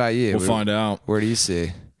about you? We'll find out. Where do you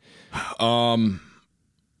see?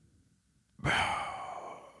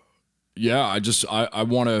 Yeah, I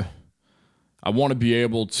want to be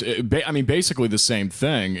able to. I mean, basically the same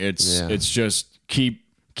thing. It's just keep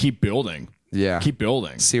building. Yeah, keep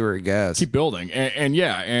building. See where it goes. Keep building, and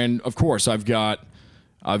yeah, and of course I've got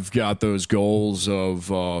those goals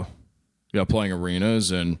of playing arenas,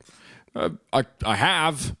 and I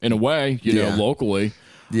have in a way, you know, locally.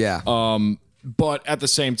 Yeah. But at the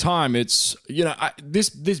same time, it's, you know,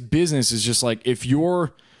 this business is just like,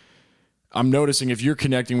 I'm noticing if you're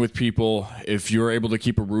connecting with people, if you're able to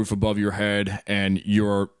keep a roof above your head and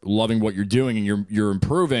you're loving what you're doing and you're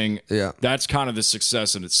improving, that's kind of the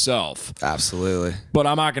success in itself. Absolutely. But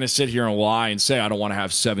I'm not going to sit here and lie and say I don't want to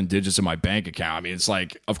have 7 digits in my bank account. I mean, it's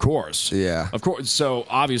like, of course. Yeah. Of course. So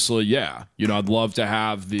obviously, yeah, you know, I'd love to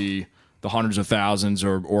have the hundreds of thousands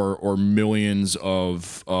or millions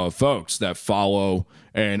of folks that follow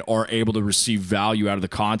and are able to receive value out of the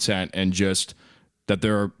content, and just that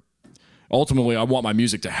they're ultimately, I want my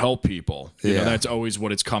music to help people. You know, that's always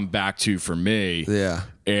what it's come back to for me. Yeah.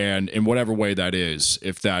 And in whatever way that is,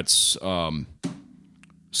 if that's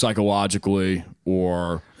psychologically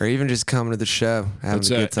or even just coming to the show, having a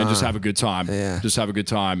good time. And just have a good time. Yeah. Just have a good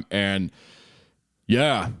time. And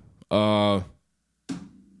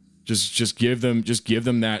just give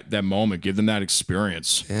them that moment, give them that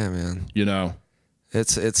experience. Yeah, man. You know,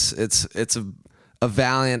 it's a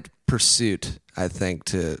valiant pursuit, I think,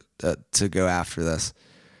 to go after this.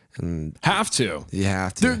 And you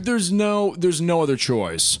have to. There's no other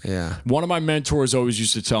choice. Yeah. One of my mentors always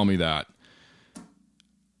used to tell me that.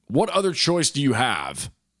 What other choice do you have?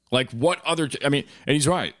 Like, what other? I mean, and he's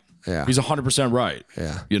right. Yeah. He's 100% right.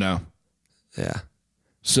 Yeah. You know. Yeah.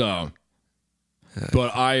 So.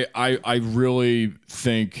 But I really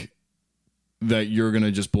think that you're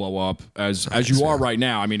gonna just blow up as you are right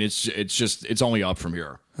now. I mean, it's only up from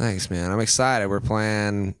here. Thanks, man. I'm excited. We're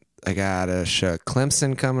playing. I got a show at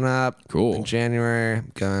Clemson coming up. Cool. In January.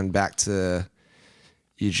 Going back to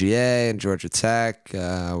UGA and Georgia Tech.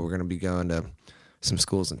 We're gonna be going to some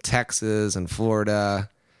schools in Texas and Florida,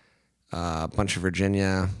 a bunch of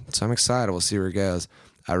Virginia. So I'm excited. We'll see where it goes.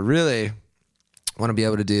 I really want to be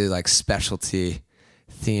able to do like specialty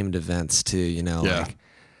themed events too, you know, like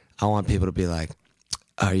I want people to be like,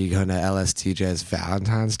 are you going to LSDJ's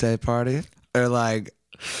Valentine's Day party? Or like,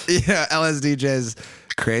 LSDJ's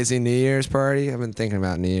crazy New Year's party. I've been thinking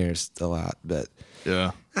about New Year's a lot, but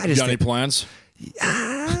yeah. I just got any plans?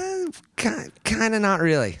 Kind of not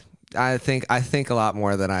really. I think a lot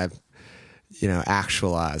more than I,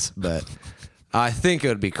 actualize, but I think it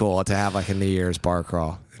would be cool to have like a New Year's bar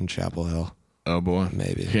crawl in Chapel Hill. Oh boy,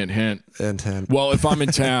 maybe. Hint, hint. Hint. Well, if I'm in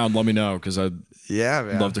town, let me know, because I'd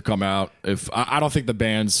man. love to come out. If I don't think I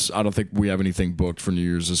don't think we have anything booked for New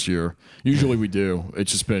Year's this year. Usually we do.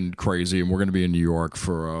 It's just been crazy, and we're going to be in New York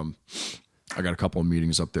for. I got a couple of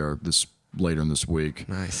meetings up there later in this week.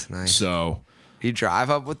 Nice. So. You drive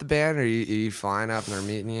up with the band, or you flying up and they're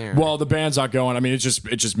meeting you? Or? Well, the band's not going. I mean, it's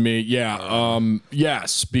just me. Yeah.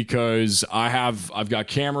 Yes, because I've got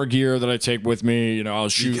camera gear that I take with me. I'll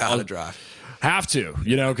shoot. You gotta drive. Have to,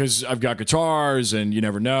 because I've got guitars, and you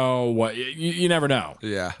never know what you never know.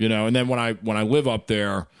 Yeah. And then when I live up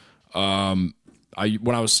there, when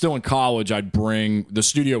I was still in college, I'd bring the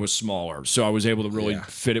studio was smaller, so I was able to really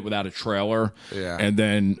fit it without a trailer. Yeah. And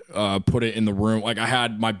then put it in the room. Like I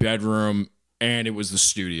had my bedroom. And it was the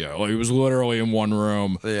studio. Like, it was literally in one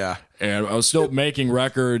room. Yeah. And I was still making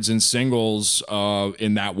records and singles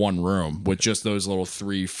in that one room with just those little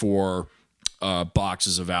 3-4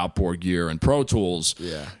 boxes of outboard gear and Pro Tools.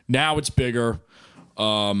 Yeah. Now it's bigger.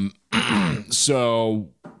 So,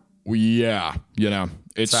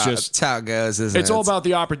 it's that's how it goes, isn't it? It's all about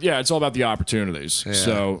the it's all about the opportunities. Yeah.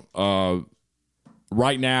 So,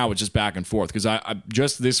 right now it's just back and forth, because I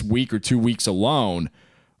just this week or 2 weeks alone,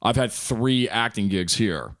 I've had 3 acting gigs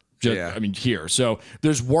here. Here. So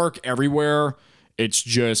there's work everywhere. It's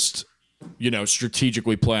just,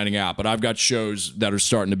 strategically planning out. But I've got shows that are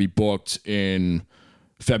starting to be booked in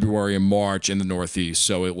February and March in the Northeast.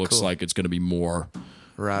 So it looks like it's going to be more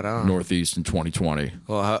Right on. Northeast in 2020.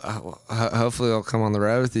 Well, hopefully I'll come on the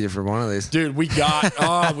road with you for one of these. Dude, we got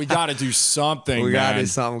to do something. We got to man. do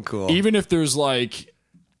something cool. Even if there's like,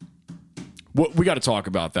 we got to talk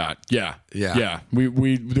about that. Yeah.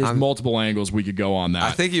 There's multiple angles we could go on that.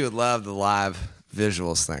 I think you would love the live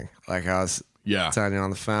visuals thing. Like I was telling you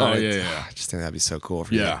on the phone. Oh yeah. I just think that'd be so cool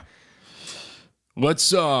for you. Yeah. Let's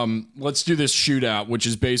do this shootout, which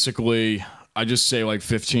is basically I just say like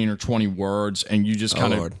 15 or 20 words, and you just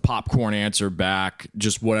kind of popcorn answer back,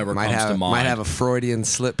 just whatever comes to mind. Might have a Freudian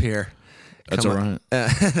slip here. That's all right.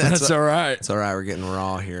 That's all right. It's all right. We're getting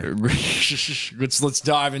raw here. let's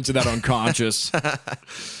dive into that unconscious.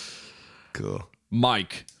 Cool.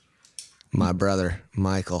 Mike. My brother,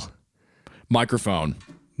 Michael. Microphone.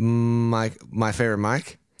 My favorite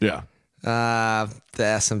mic? Yeah. The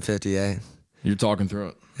SM58. You're talking through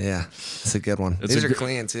it. Yeah, it's a good one. These are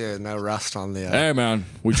clean too. No rust on the. Hey man,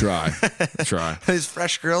 we try. Try. These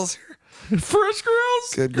fresh grills here. Fresh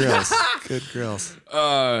grills. Good grills. Good grills.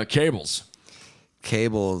 Cables.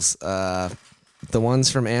 Cables. The ones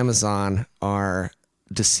from Amazon are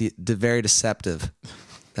very deceptive.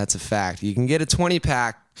 That's a fact. You can get a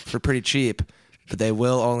 20-pack for pretty cheap, but they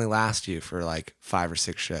will only last you for like 5 or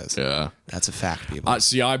 6 shows. Yeah, that's a fact, people.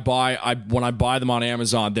 See, when I buy them on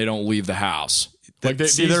Amazon, they don't leave the house. Like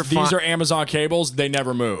these are Amazon cables. They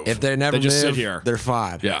never move. If they just sit here, they're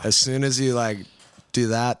fine. Yeah. As soon as you like do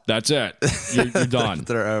that, that's it. You're done.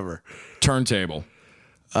 They're over. Turntable.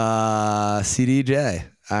 CDJ.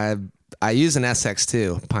 I use an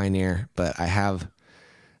SX2 Pioneer, but I have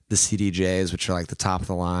the CDJs, which are like the top of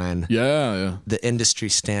the line. Yeah. The industry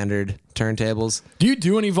standard turntables. Do you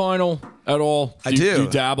do any vinyl at all? I do. Do you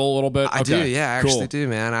dabble a little bit? I do. Yeah, I actually do,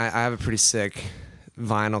 man. I have a pretty sick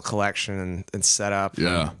vinyl collection and setup.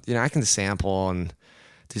 Yeah. And, I can sample and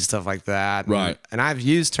do stuff like that. Right. And I've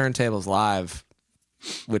used turntables live,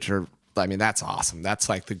 which are, that's awesome. That's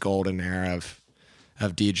like the golden era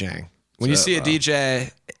of DJing. When you see a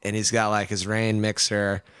DJ and he's got like his Rain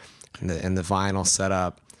mixer and the vinyl set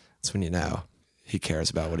up, that's when you know he cares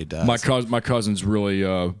about what he does. My cousin's really.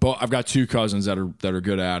 I've got 2 cousins that are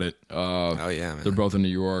good at it. Oh yeah, man. They're both in New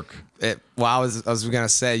York. I was gonna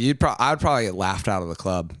say I'd probably get laughed out of the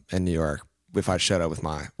club in New York if I showed up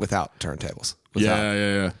without turntables.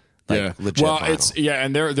 Yeah. Legit well, vinyl.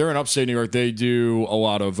 And they're in upstate New York. They do a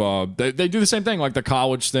lot of they do the same thing, like the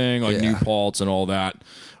college thing, like New Paltz and all that.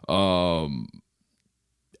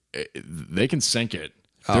 They can sync it.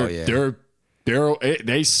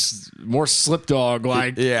 They more slip dog,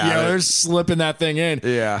 like they're slipping that thing in,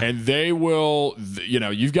 and they will.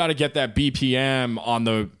 You've got to get that BPM on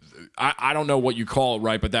the. I don't know what you call it,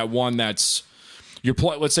 right? But that one that's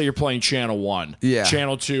let's say you're playing channel 1. Yeah.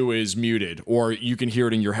 Channel 2 is muted, or you can hear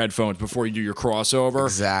it in your headphones before you do your crossover.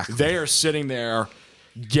 Exactly. They are sitting there.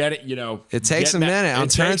 Get it? It takes a minute on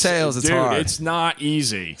turntables. It's hard. It's not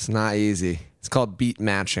easy. It's not easy. It's called beat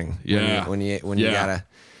matching. Yeah. When you gotta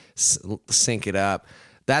sync it up.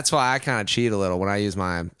 That's why I kind of cheat a little when I use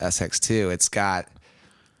my SX2.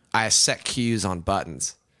 I set cues on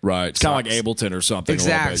buttons. Right. It's kind of like Ableton or something.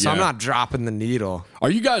 Exactly. So I'm not dropping the needle. Are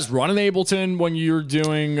you guys running Ableton when you're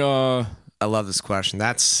doing... I love this question.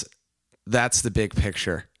 That's the big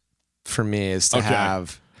picture for me, is to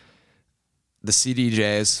have the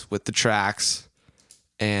CDJs with the tracks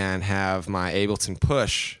and have my Ableton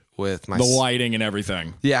push with my... The lighting and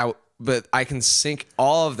everything. Yeah, but I can sync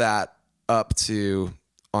all of that up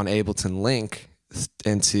on Ableton Link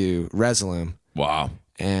into Resolume. Wow.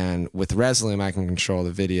 And with Resolume, I can control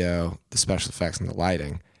the video, the special effects, and the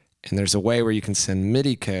lighting. And there's a way where you can send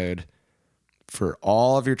MIDI code for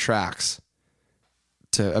all of your tracks.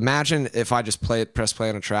 To imagine if I just press play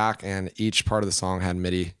on a track and each part of the song had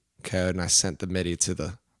MIDI code, and I sent the MIDI to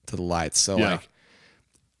the lights. So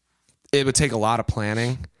it would take a lot of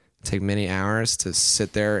planning, take many hours to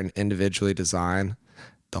sit there and individually design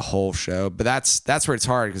the whole show. But that's where it's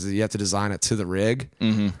hard, because you have to design it to the rig.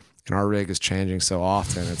 Mm-hmm. And our rig is changing so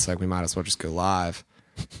often. It's like we might as well just go live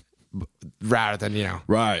rather than,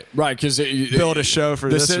 Right. Because build a show for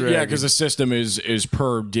this rig. Yeah, because the system is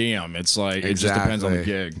per diem. It's like, It just depends on the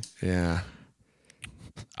gig. Yeah.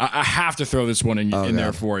 I have to throw this one in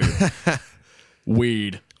there for you.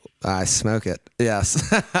 Weed. I smoke it.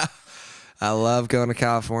 Yes. I love going to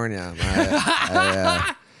California. I'm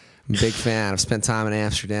a big fan. I've spent time in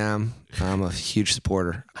Amsterdam. I'm a huge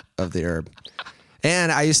supporter of the herb.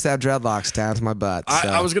 And I used to have dreadlocks down to my butt. So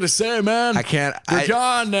I was going to say, man. I can't. You're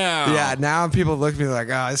gone now. Yeah, now people look at me like,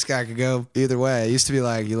 oh, this guy could go either way. It used to be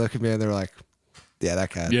like, you look at me and they're like, yeah,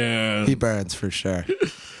 that guy. Yeah. He burns for sure.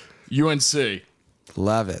 UNC.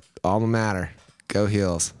 Love it. Alma mater. Go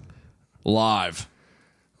Heels. Live.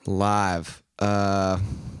 Live. The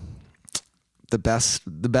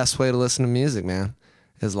best way to listen to music, man,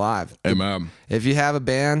 is live. Amen. If you have a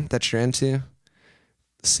band that you're into,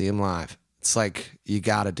 see them live. It's like, you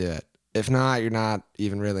got to do it. If not, you're not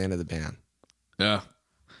even really into the band. Yeah.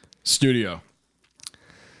 Studio.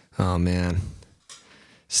 Oh, man.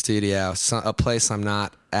 Studio. A place I'm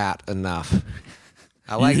not at enough.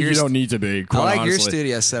 I like you don't need to be. I like honestly. your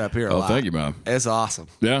studio set up here a lot. Thank you, man. It's awesome.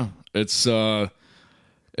 Yeah. It's a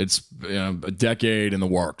decade in the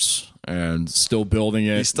works and still building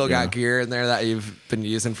it. You still got gear in there that you've been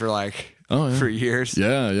using for for years.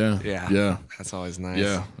 Yeah. That's always nice.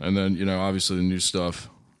 Yeah. And then, obviously the new stuff.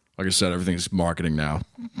 Like I said, everything's marketing now.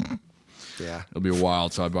 Yeah. It'll be a while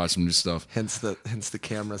till I buy some new stuff. Hence the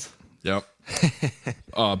cameras. Yep.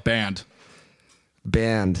 Band.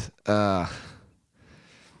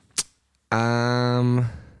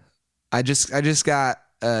 I just got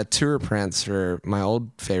tour prints for my old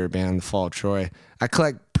favorite band, The Fall of Troy. I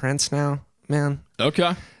collect prints now, man.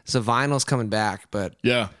 Okay. So vinyl's coming back, but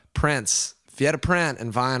Yeah. prints. If you had a print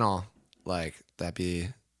and vinyl, that'd be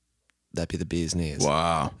the bee's knees.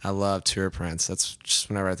 Wow. I love tour prints. That's just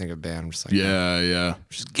whenever I think of band, I'm just like, Yeah.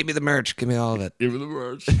 just give me the merch, give me all of it. Give me the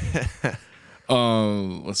merch.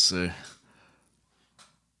 Let's see.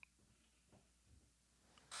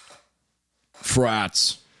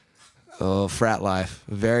 Frats. Oh, frat life.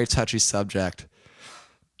 Very touchy subject.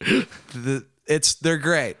 They're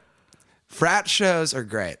great. Frat shows are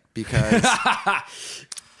great because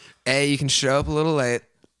A, you can show up a little late.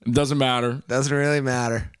 Doesn't matter. Doesn't really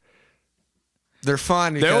matter. They're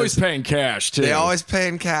fun. They always pay in cash too. They always pay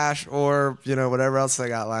in cash or, whatever else they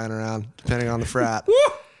got lying around, depending on the frat.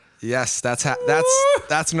 Yes, that's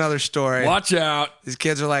another story. Watch out. These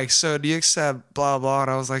kids are like, so do you accept blah, blah?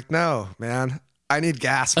 And I was like, no, man. I need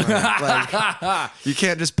gas money. You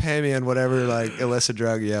can't just pay me in whatever illicit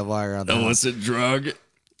drug you have lying around the house. Illicit drug.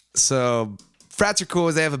 So frats are cool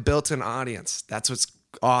because they have a built-in audience. That's what's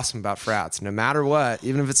awesome about frats. No matter what,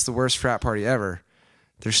 even if it's the worst frat party ever,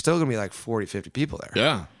 there's still going to be 40, 50 people there.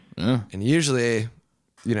 Yeah. And usually,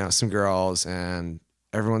 some girls and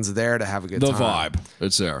everyone's there to have a good The time. vibe.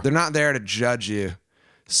 It's there. They're not there to judge you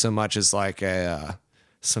so much as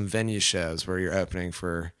some venue shows where you're opening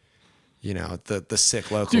for, the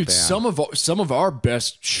sick local Dude, band. some of our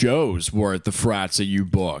best shows were at the frats that you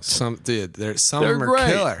booked. Some of them are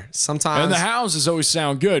great. killer. Sometimes. And the houses always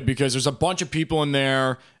sound good because there's a bunch of people in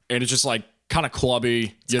there and it's just kind of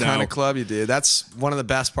clubby, It's kind of clubby, dude. That's one of the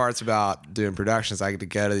best parts about doing productions. I get to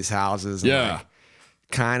go to these houses and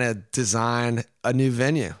kind of design a new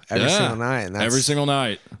venue every single night. And every single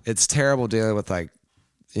night. It's terrible dealing with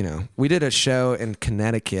we did a show in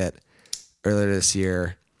Connecticut earlier this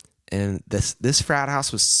year, and this frat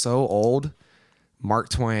house was so old. Mark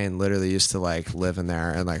Twain literally used to live in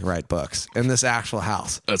there and write books in this actual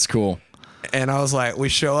house. That's cool. And I was like, we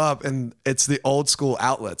show up and it's the old school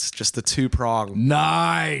outlets, just the 2-prong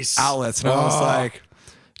Nice outlets. And I was like,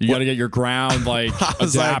 you got to get your ground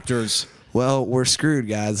adapters. Well, we're screwed,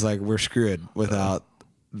 guys. We're screwed without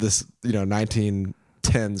this,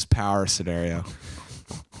 1910s power scenario.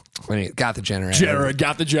 I mean, got the generator.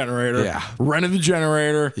 Got the generator. Yeah. Rented the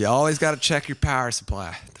generator. You always got to check your power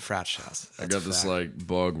supply at the frat shows. I got this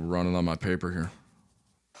bug running on my paper here.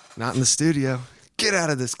 Not in the studio. Get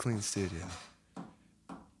out of this clean studio.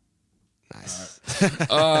 Nice.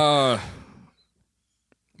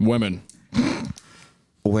 Women.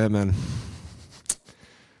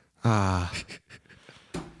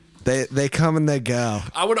 They come and they go.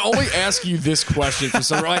 I would only ask you this question for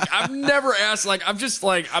some I've never asked I'm just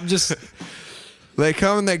They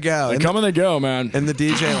come and they go. They come and they go, man. In the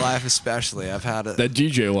DJ life especially. I've had that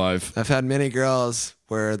DJ life. I've had many girls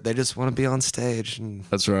where they just want to be on stage and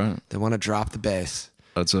that's right. They want to drop the bass.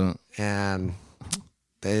 That's it. And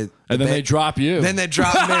then they drop you. Then they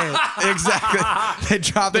drop me. Exactly. They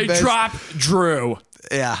drop the bass. They drop Drew.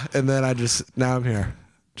 Yeah. And then now I'm here.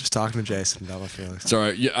 Just talking to Jason about my feelings. It's all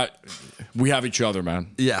right. Yeah, we have each other,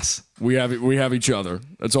 man. Yes. We have each other.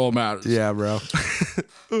 That's all that matters. Yeah, bro.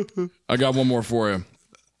 I got one more for you.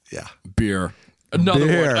 Yeah. Beer.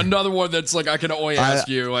 Another one that's I can only ask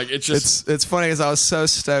you. It's funny because I was so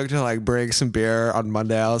stoked to bring some beer on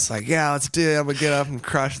Monday. I was like, yeah, let's do it. I'm gonna get up and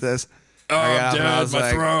crush this. Oh, dude,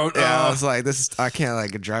 my throat. Yeah, I was like, I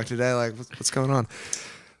can't get drunk today. What's going on?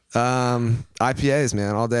 IPAs,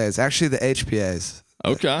 man, all day. It's actually the HPAs.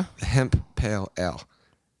 Okay. The hemp pale ale.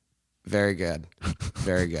 Very good.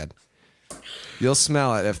 Very good. You'll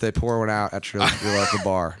smell it if they pour one out at your local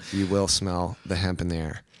bar. You will smell the hemp in the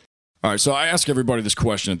air. All right, so I ask everybody this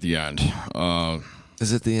question at the end.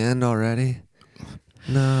 Is it the end already?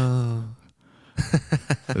 No.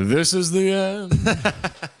 This is the end.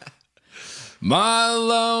 My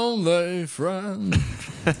lonely friend.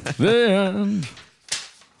 The end.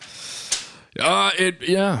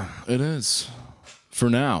 It is. For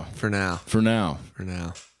now.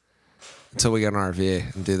 Until we get an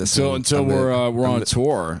RV and do this. Until we're on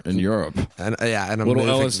tour in Europe. And a little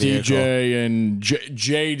LSDJ vehicle. And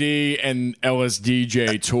JD and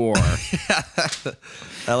LSDJ tour.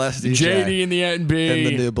 LSDJ. JD and the NB. And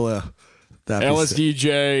the new blue.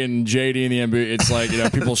 LSDJ and JD and the NB. It's like,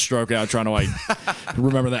 people stroke out trying to like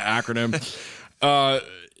remember the acronym.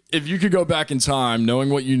 If you could go back in time, knowing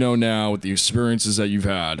what you know now with the experiences that you've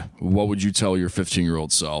had, what would you tell your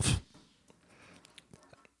 15-year-old self?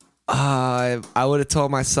 I would have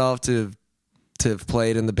told myself to have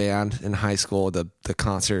played in the band in high school, the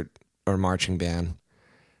concert or marching band.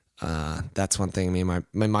 That's one thing. Me and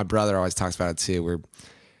my brother always talks about it too. Where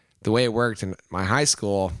the way it worked in my high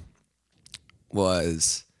school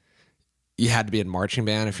was you had to be in marching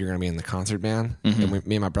band if you're going to be in the concert band. Mm-hmm. And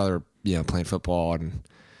me and my brother, playing football, and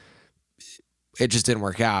it just didn't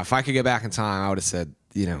work out. If I could go back in time, I would have said,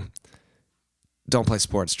 don't play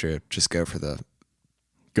sports, Drew. Just go for the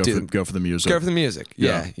Go for the music. Go for the music.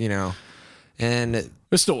 Yeah. And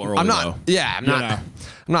it's still early. I'm not. Though. Yeah, I'm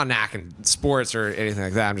not knacking sports or anything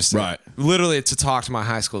like that. I'm just right. Literally to talk to my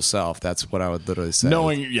high school self. That's what I would literally say.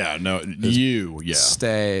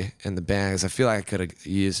 Stay in the band, because I feel like I could have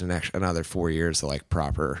used another 4 years of like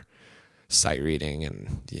proper sight reading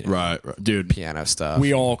and right, dude, piano stuff.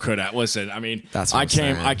 We all could have. Listen, I mean, that's what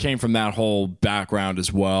I came from that whole background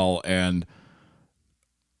as well, and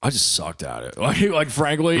I just sucked at it. Like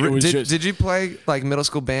frankly, it was Did you play like middle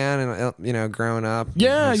school band and growing up?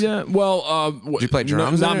 Yeah. Well, did you play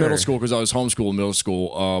drums? Not middle school, because I was homeschooled in middle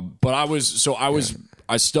school. But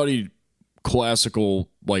I studied classical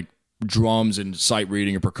like drums and sight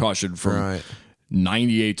reading and percussion from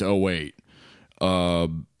 98 to 08.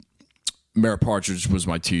 Merritt Partridge was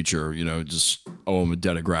my teacher. Just owe him a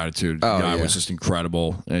debt of gratitude. The guy was just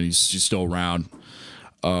incredible, and he's still around.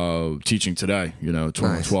 Teaching today,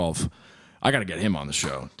 2012. Nice. I got to get him on the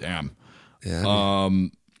show. Damn. Yeah.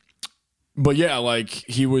 But yeah, like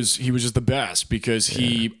he was just the best, because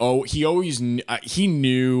he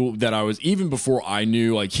knew that I was, even before I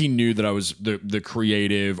knew, like he knew that I was the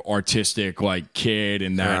creative, artistic like kid,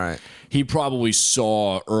 and that he probably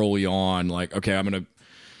saw early on, like, okay,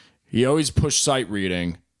 he always pushed sight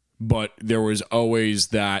reading, but there was always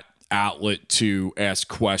that outlet to ask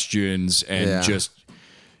questions and just.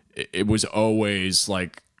 It was always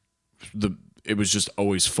like it was just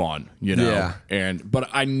always fun, Yeah. But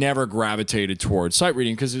I never gravitated towards sight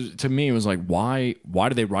reading, because to me it was like, why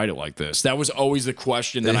did they write it like this? That was always the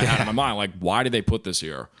question that I had in my mind. Like, why did they put this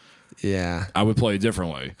here? Yeah, I would play it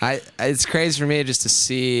differently. It's crazy for me just to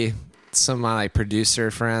see some of my like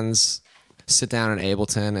producer friends sit down in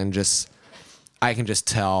Ableton, and I can just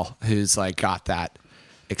tell who's like got that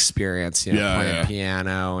experience, playing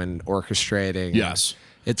piano and orchestrating. Yes.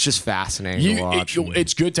 It's just fascinating to watch.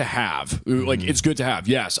 It's good to have. Like, it's good to have.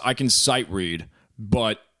 Yes, I can sight read,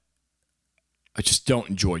 but I just don't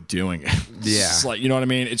enjoy doing it. It's like, you know what I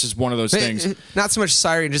mean? It's just one of those things. Not so much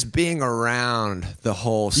sight reading, just being around the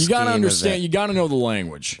whole. You gotta understand. You gotta know the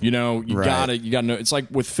language. You gotta know. It's like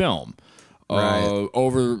with film.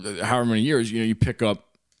 Over however many years, you pick up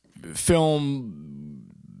film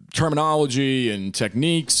terminology and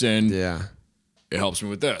techniques, and it helps me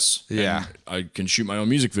with this. Yeah. And I can shoot my own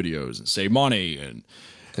music videos and save money. And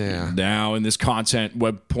now in this content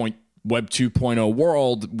Web 2.0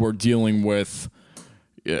 world, we're dealing with,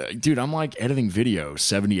 dude, I'm like editing video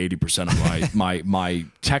 70, 80% of my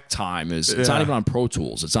tech time is, it's not even on Pro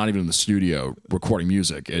Tools. It's not even in the studio recording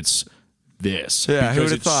music. It's this. Yeah,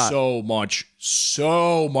 because it's so much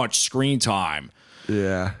screen time.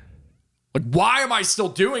 Yeah. Like, why am I still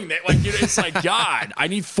doing that? Like, it's like, God, I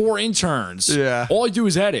need 4 interns. Yeah. All I do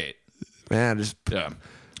is edit. Man, just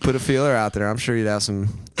put a feeler out there. I'm sure you'd have some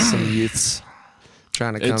youths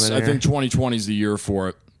trying to come in here. I think 2020 is the year for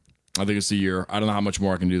it. I think it's the year. I don't know how much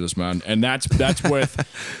more I can do this, man. And that's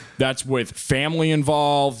with family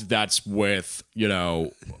involved. That's with,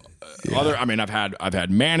 other. I mean, I've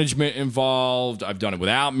had management involved. I've done it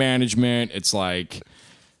without management. It's like.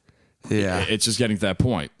 Yeah, it's just getting to that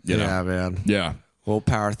point. Yeah, man. Yeah, we'll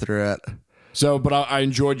power through it. So, but I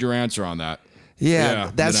enjoyed your answer on that. Yeah,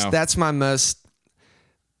 that's my most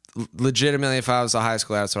legitimately. If I was a high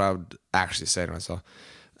schooler, that's what I would actually say to myself.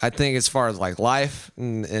 I think as far as like life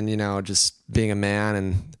and just being a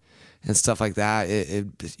man and stuff like that,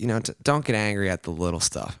 don't get angry at the little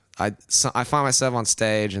stuff. I find myself on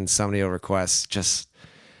stage and somebody will request just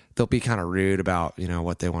they'll be kind of rude about,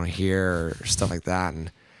 what they want to hear or stuff like that.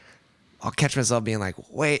 And I'll catch myself being like,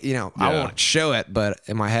 wait, I won't show it, but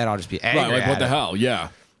in my head, I'll just be angry. Right, like, what the hell? Yeah.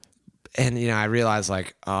 And, I realize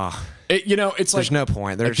like, it's there's like, no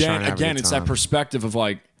point. They're just trying to have a again, good it's time. that perspective of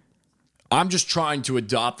like, I'm just trying to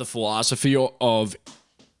adopt the philosophy of,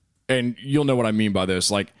 and you'll know what I mean by this,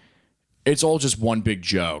 like, it's all just one big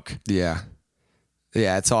joke. Yeah.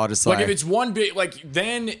 Yeah, it's all just like if it's one big, like,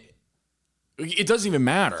 then it doesn't even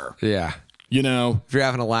matter. Yeah. If you're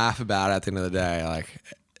having a laugh about it at the end of the day, like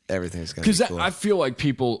everything's going to be cool. Because I feel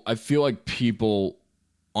like people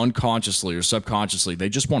unconsciously or subconsciously, they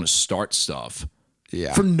just want to start stuff.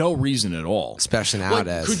 Yeah. For no reason at all. Especially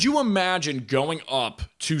nowadays. Like, could you imagine going up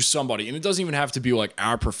to somebody, and it doesn't even have to be like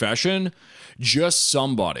our profession, just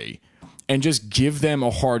somebody, and just give them a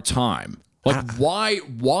hard time? Like, why?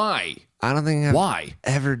 I don't think I've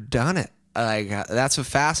ever done it. Like, that's what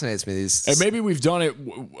fascinates me. And maybe we've done it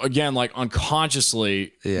again, like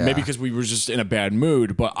unconsciously, maybe because we were just in a bad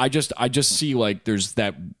mood. But I just see like there's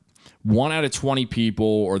that 1 out of 20 people,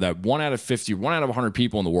 or that 1 out of 50, 1 out of 100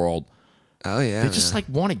 people in the world. Oh yeah, they just like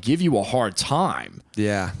want to give you a hard time.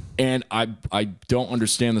 Yeah, and I don't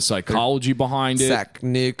understand the psychology behind it. It's that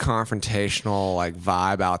new confrontational like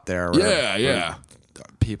vibe out there. Where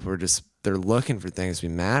people are just they're looking for things to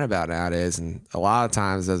be mad about nowadays, and a lot of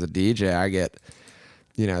times as a DJ, I get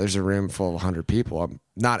there's a room full of 100 people.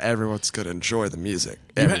 Not everyone's going to enjoy the music,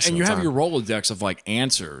 and you have your Rolodex of like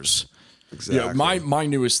answers. Exactly. My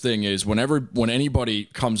newest thing is when anybody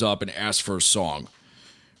comes up and asks for a song,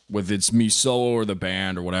 whether it's me solo or the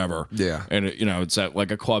band or whatever. Yeah. And it's at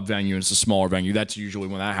like a club venue and it's a smaller venue. That's usually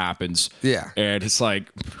when that happens. Yeah. And it's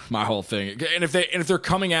like my whole thing. And if they're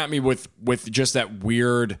coming at me with just that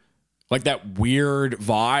weird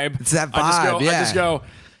vibe. It's that vibe. I just go,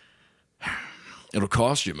 it'll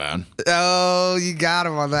cost you, man. Oh, you got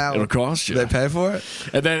him on that one. It'll cost you. They pay for it?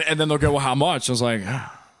 And then they'll go, well, how much? I was like, I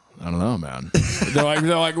don't know, man. they're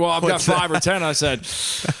like, well, I've got 5 or 10. I said,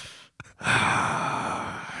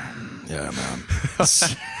 yeah, man.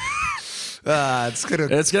 You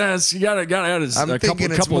gotta add a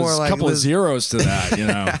couple of zeros to that,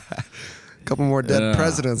 A couple more dead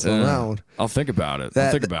presidents on that one. I'll think about it.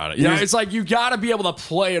 Yeah, it's like you got to be able to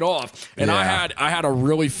play it off. And I had a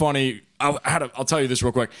really funny. I'll tell you this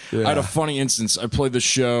real quick. Yeah. I had a funny instance. I played the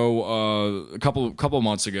show a couple of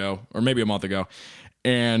months ago, or maybe a month ago,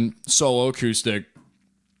 and solo acoustic.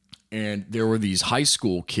 And there were these high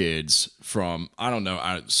school kids from, I don't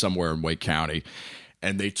know, somewhere in Wake County.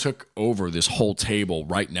 And they took over this whole table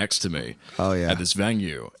right next to me at this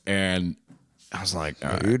venue. And I was like,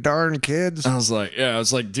 you darn kids. I was like,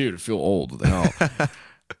 dude, I feel old. What the hell?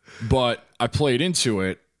 But I played into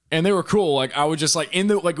it. And they were cool. Like I would just like in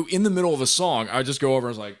the middle of a song, I would just go over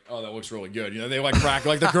and was like, "Oh, that looks really good." They like crack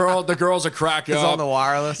like the girls are cracking up. It's on the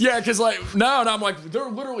wireless. Yeah, because like no, I'm like they're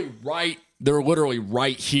literally right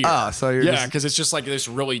here. Oh, so you're because it's just like this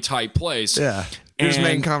really tight place. Yeah, you're just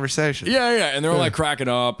making conversation. Yeah, and they're like cracking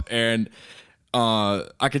up, and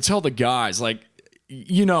I could tell the guys like.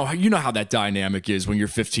 You know how that dynamic is when you're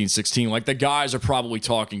 15, 16. Like the guys are probably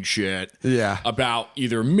talking shit about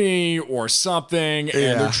either me or something,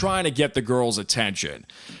 and they're trying to get the girls' attention.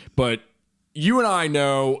 But you and I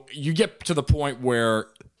know you get to the point where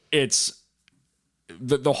it's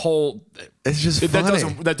the whole. It's just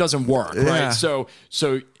funny. That doesn't work, right? So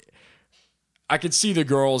I could see the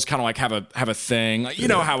girls kind of like have a thing. Like, you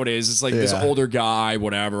know how it is. It's like this older guy,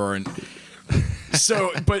 whatever, and.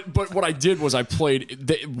 So, but what I did was I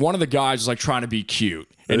played. One of the guys was like trying to be cute,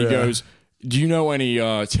 and he goes, "Do you know any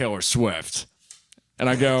Taylor Swift?" And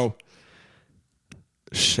I go,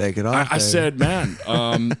 "Shake it off." I said, "Man,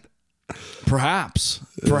 perhaps,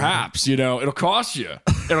 it'll cost you.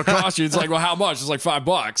 It'll cost you." It's like, well, how much? It's like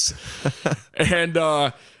 $5. And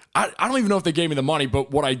I don't even know if they gave me the money,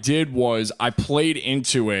 but what I did was I played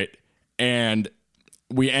into it and.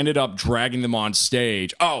 We ended up dragging them on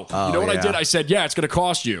stage. You know what I did? I said, "Yeah, it's going to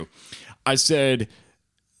cost you." I said,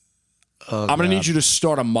 "I'm going to need you to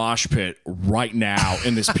start a mosh pit right now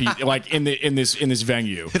in this in this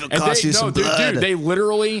venue." It'll cost you some blood. Dude, they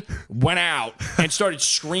literally went out and started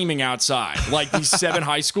screaming outside like these 7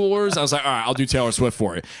 high schoolers. I was like, "All right, I'll do Taylor Swift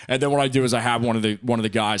for you." And then what I do is I have one of the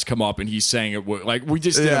guys come up and he's saying it like we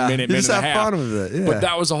just did a minute and a half. Fun with it. Yeah. But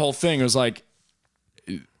that was the whole thing. It was like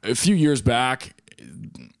a few years back.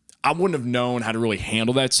 I wouldn't have known how to really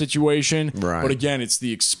handle that situation. Right. But again, it's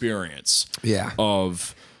the experience. Yeah.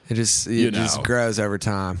 Of it just grows over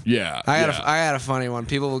time. Yeah. I had a funny one.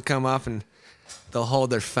 People would come up and they'll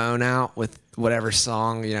hold their phone out with whatever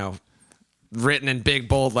song, written in big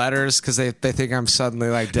bold letters because they think I'm suddenly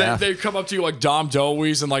like deaf. They come up to you like Dom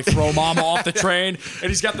DeLuise and like throw mama off the train, and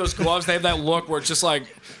he's got those gloves. They have that look where it's just like,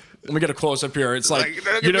 let me get a close up here. It's like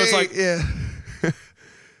it's like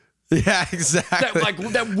yeah, exactly.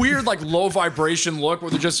 That weird like low vibration look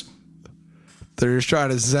where they're just trying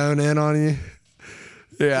to zone in on you.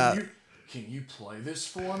 Yeah. Can you play this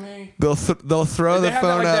for me? They'll throw the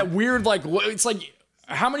phone up. That weird like it's like.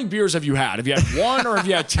 How many beers have you had? Have you had 1 or have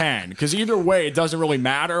you had 10? Because either way, it doesn't really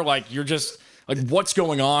matter. Like, you're just like, what's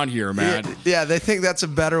going on here, man? Yeah, they think that's a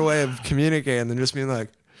better way of communicating than just being like,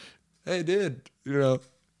 "Hey, dude,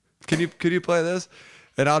 could you play this?"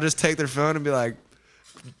 And I'll just take their phone and be like,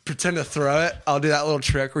 pretend to throw it. I'll do that little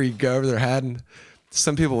trick where you go over their head, and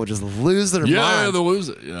some people will just lose their mind. Yeah, they'll lose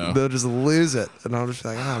it. Yeah. They'll just lose it, and I'll just be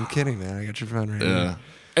like, "Oh, I'm kidding, man. I got your phone right here."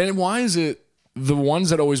 And why is it the ones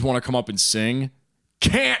that always want to come up and sing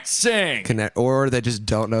can't sing? Or they just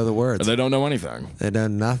don't know the words. They don't know anything. They know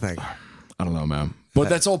nothing. I don't know, man. But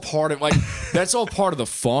that's all part of that's all part of the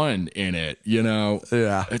fun in it,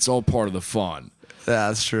 Yeah. It's all part of the fun. Yeah,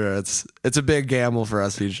 that's true. It's a big gamble for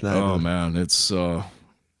us each night. Oh man, it's a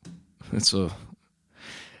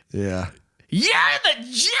yeah. You're the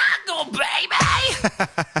jungle, baby.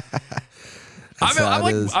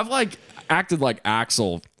 I've acted like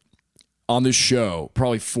Axl on this show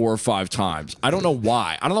probably 4 or 5 times. I don't know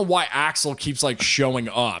why. I don't know why Axl keeps like showing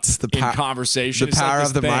up in conversation. The power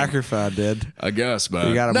of the microphone, dude. I guess, man.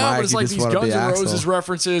 You got a mic, but it's like these Guns N' Roses Axl.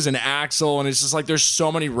 references and Axl, and it's just like there's so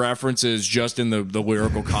many references just in the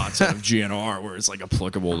lyrical content of GNR where it's like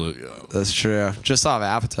applicable to. That's true. Just off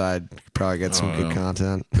Appetite, you could probably get some good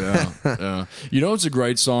content. Yeah. It's a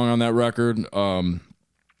great song on that record that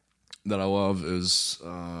I love is.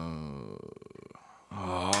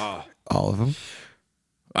 All of them.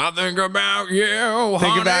 I think about you.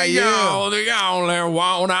 Think about you. The only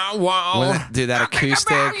one I want. Do that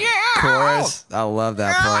acoustic chorus. I love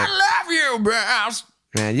that part. I love you best.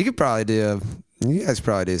 Man, you guys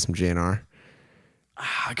probably do some GNR.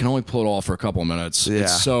 I can only pull it off for a couple of minutes. Yeah.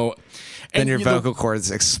 It's so. Then your vocal cords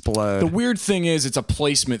explode. The weird thing is, it's a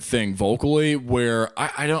placement thing vocally, where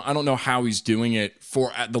I don't know how he's doing it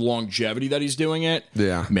for the longevity that he's doing it.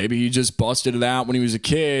 Yeah, maybe he just busted it out when he was a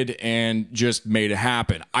kid and just made it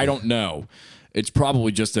happen. I don't know. It's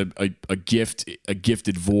probably just a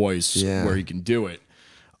gifted voice where he can do it.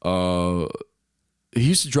 He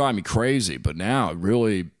used to drive me crazy, but now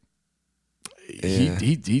really,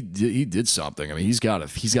 he did something. I mean, he's got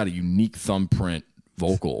a unique thumbprint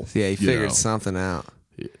vocal. Yeah, he figured something out.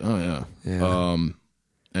 Oh yeah. Yeah.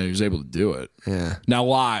 And he was able to do it. Yeah. Now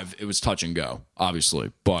live, it was touch and go,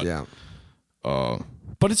 obviously, but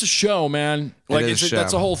but it's a show, man. Like it is a show.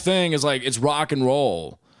 That's the whole thing. Is like it's rock and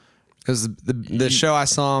roll. Because the show I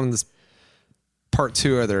saw him, this part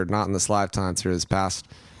 2 of their Not in This Lifetime through this past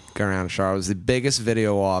go around Charlotte, was the biggest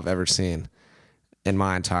video wall I've ever seen in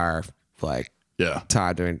my entire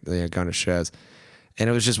time doing going to shows, and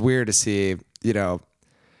it was just weird to see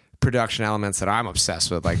production elements that I'm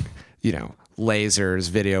obsessed with, like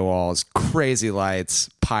lasers, video walls, crazy lights,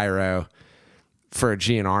 pyro for a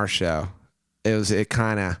GNR show. It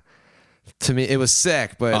kind of, to me, it was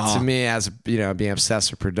sick, but to me, as being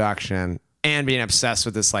obsessed with production and being obsessed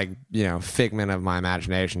with this figment of my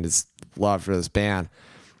imagination, this love for this band,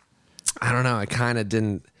 I don't know, it kind of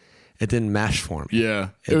didn't mesh for me. Yeah,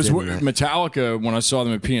 it was Metallica when I saw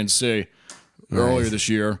them at PNC earlier this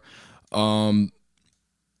year.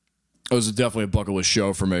 It was definitely a bucket list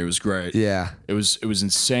show for me. It was great. Yeah. It was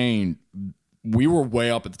insane. We were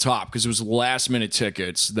way up at the top because it was last minute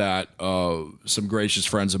tickets that some gracious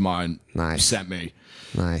friends of mine sent me.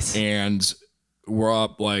 Nice. And we're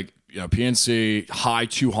up PNC high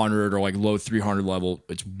 200 or low 300 level.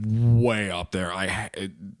 It's way up there. I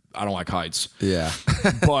don't like heights. Yeah.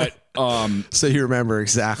 But so you remember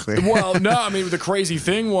exactly. Well, no, I mean the crazy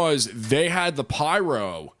thing was they had the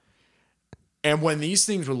pyro. And when these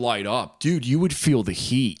things would light up, dude, you would feel the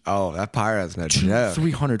heat. Oh, that pyro's no joke.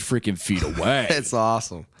 300 freaking feet away. It's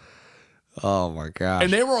awesome. Oh my gosh.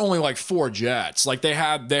 And they were only 4 jets. They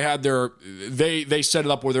had their they set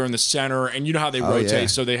it up where they're in the center, and you know how they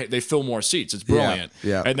rotate, so they fill more seats. It's brilliant.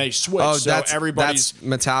 Yeah. And they switch, so everybody's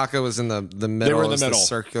Metallica was in the middle. They were in the middle. The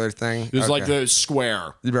circular thing. It was like the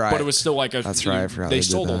square. Right. But it was still like a That's right. I forgot they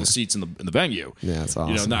sold all the seats in the venue. Yeah, that's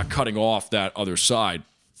awesome. Not cutting off that other side.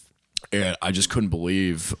 And I just couldn't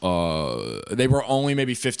believe they were only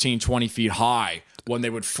maybe 15, 20 feet high when they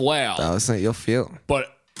would flail. Oh, you'll feel.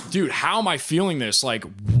 But dude, how am I feeling this? Like,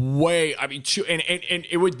 way, I mean, and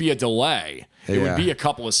it would be a delay. It would be a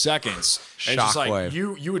couple of seconds. And just like Shockwave.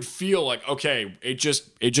 you would feel like, okay, it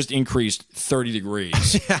just increased 30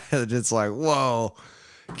 degrees. Yeah, it's like, whoa.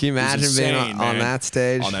 Can you imagine insane, being on that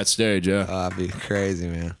stage? On that stage, yeah. That'd be crazy,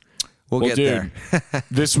 man. We'll get dude, there.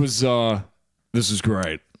 this is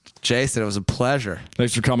great. Jason, it was a pleasure.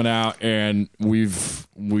 Thanks for coming out, and we've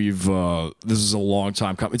this is a long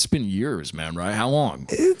time coming. It's been years, man, right? How long?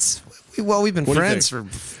 We've been friends for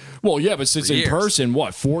Well, yeah, but since in years. person,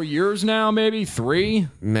 what, 4 years now, maybe 3?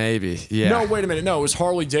 maybe. Yeah. No, wait a minute. No, it was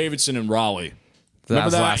Harley Davidson in Raleigh. That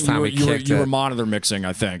was the last time we kicked you were it. monitor mixing,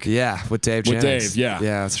 I think. Yeah, with Dave With Jennings. Dave, yeah.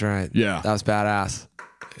 Yeah, that's right. Yeah. That was badass.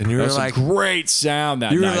 And you That were was like, some great sound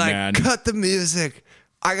that you were night, like, man. cut the music.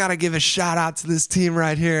 I got to give a shout out to this team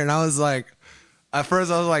right here. And I was like, at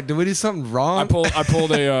first I was like, did we do something wrong? I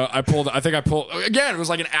pulled again, it was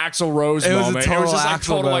like an Axl Rose It was a moment. total It was just like Axl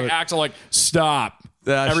total moment. like Axl, like, stop.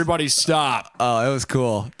 That's- Everybody stop. Oh, it was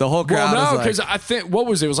cool. The whole crowd Well, no, was because like, I think what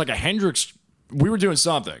was it? It was like a Hendrix. We were doing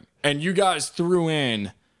something, and you guys threw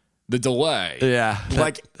in the delay. yeah.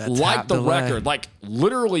 Like that like tap the delay. record, like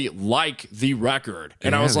literally like the record.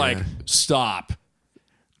 And I Yeah, was like, man. stop.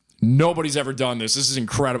 Nobody's ever done this. This is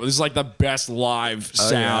incredible. This is like the best live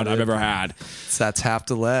sound I've dude. ever had. It's that tap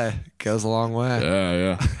delay. Goes a long way.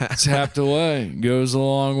 Yeah. Tap delay goes a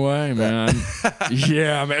long way, man.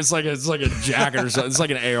 Yeah, man. It's like a jacket or something. It's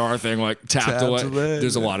like an AR thing, like tap delay.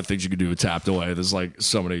 There's a lot of things you can do with tap delay. There's like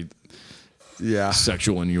so many Yeah.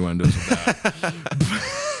 sexual innuendos with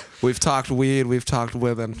that. We've talked weed. We've talked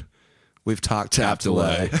women. We've talked tap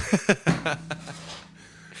delay.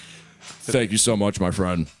 Thank you so much, my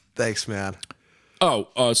friend. Thanks, man.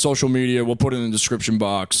 Oh, social media, we'll put it in the description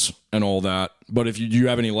box and all that. But if you do you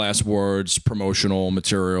have any last words, promotional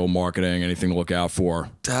material, marketing, anything to look out for?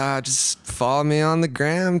 Just follow me on the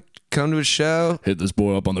gram. Come to a show. Hit this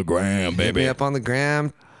boy up on the gram, Hit baby. me up on the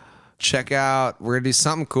gram. Check out. We're gonna do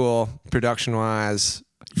something cool, production wise,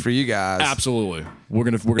 for you guys. Absolutely. We're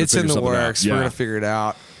gonna It's figure in the something works. out. Yeah. We're gonna figure it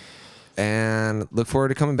out, and look forward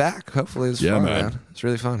to coming back. Hopefully, it's Yeah, fun, man. man. It's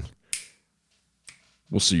really fun.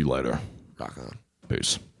 We'll see you later. Rock on.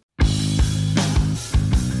 Peace.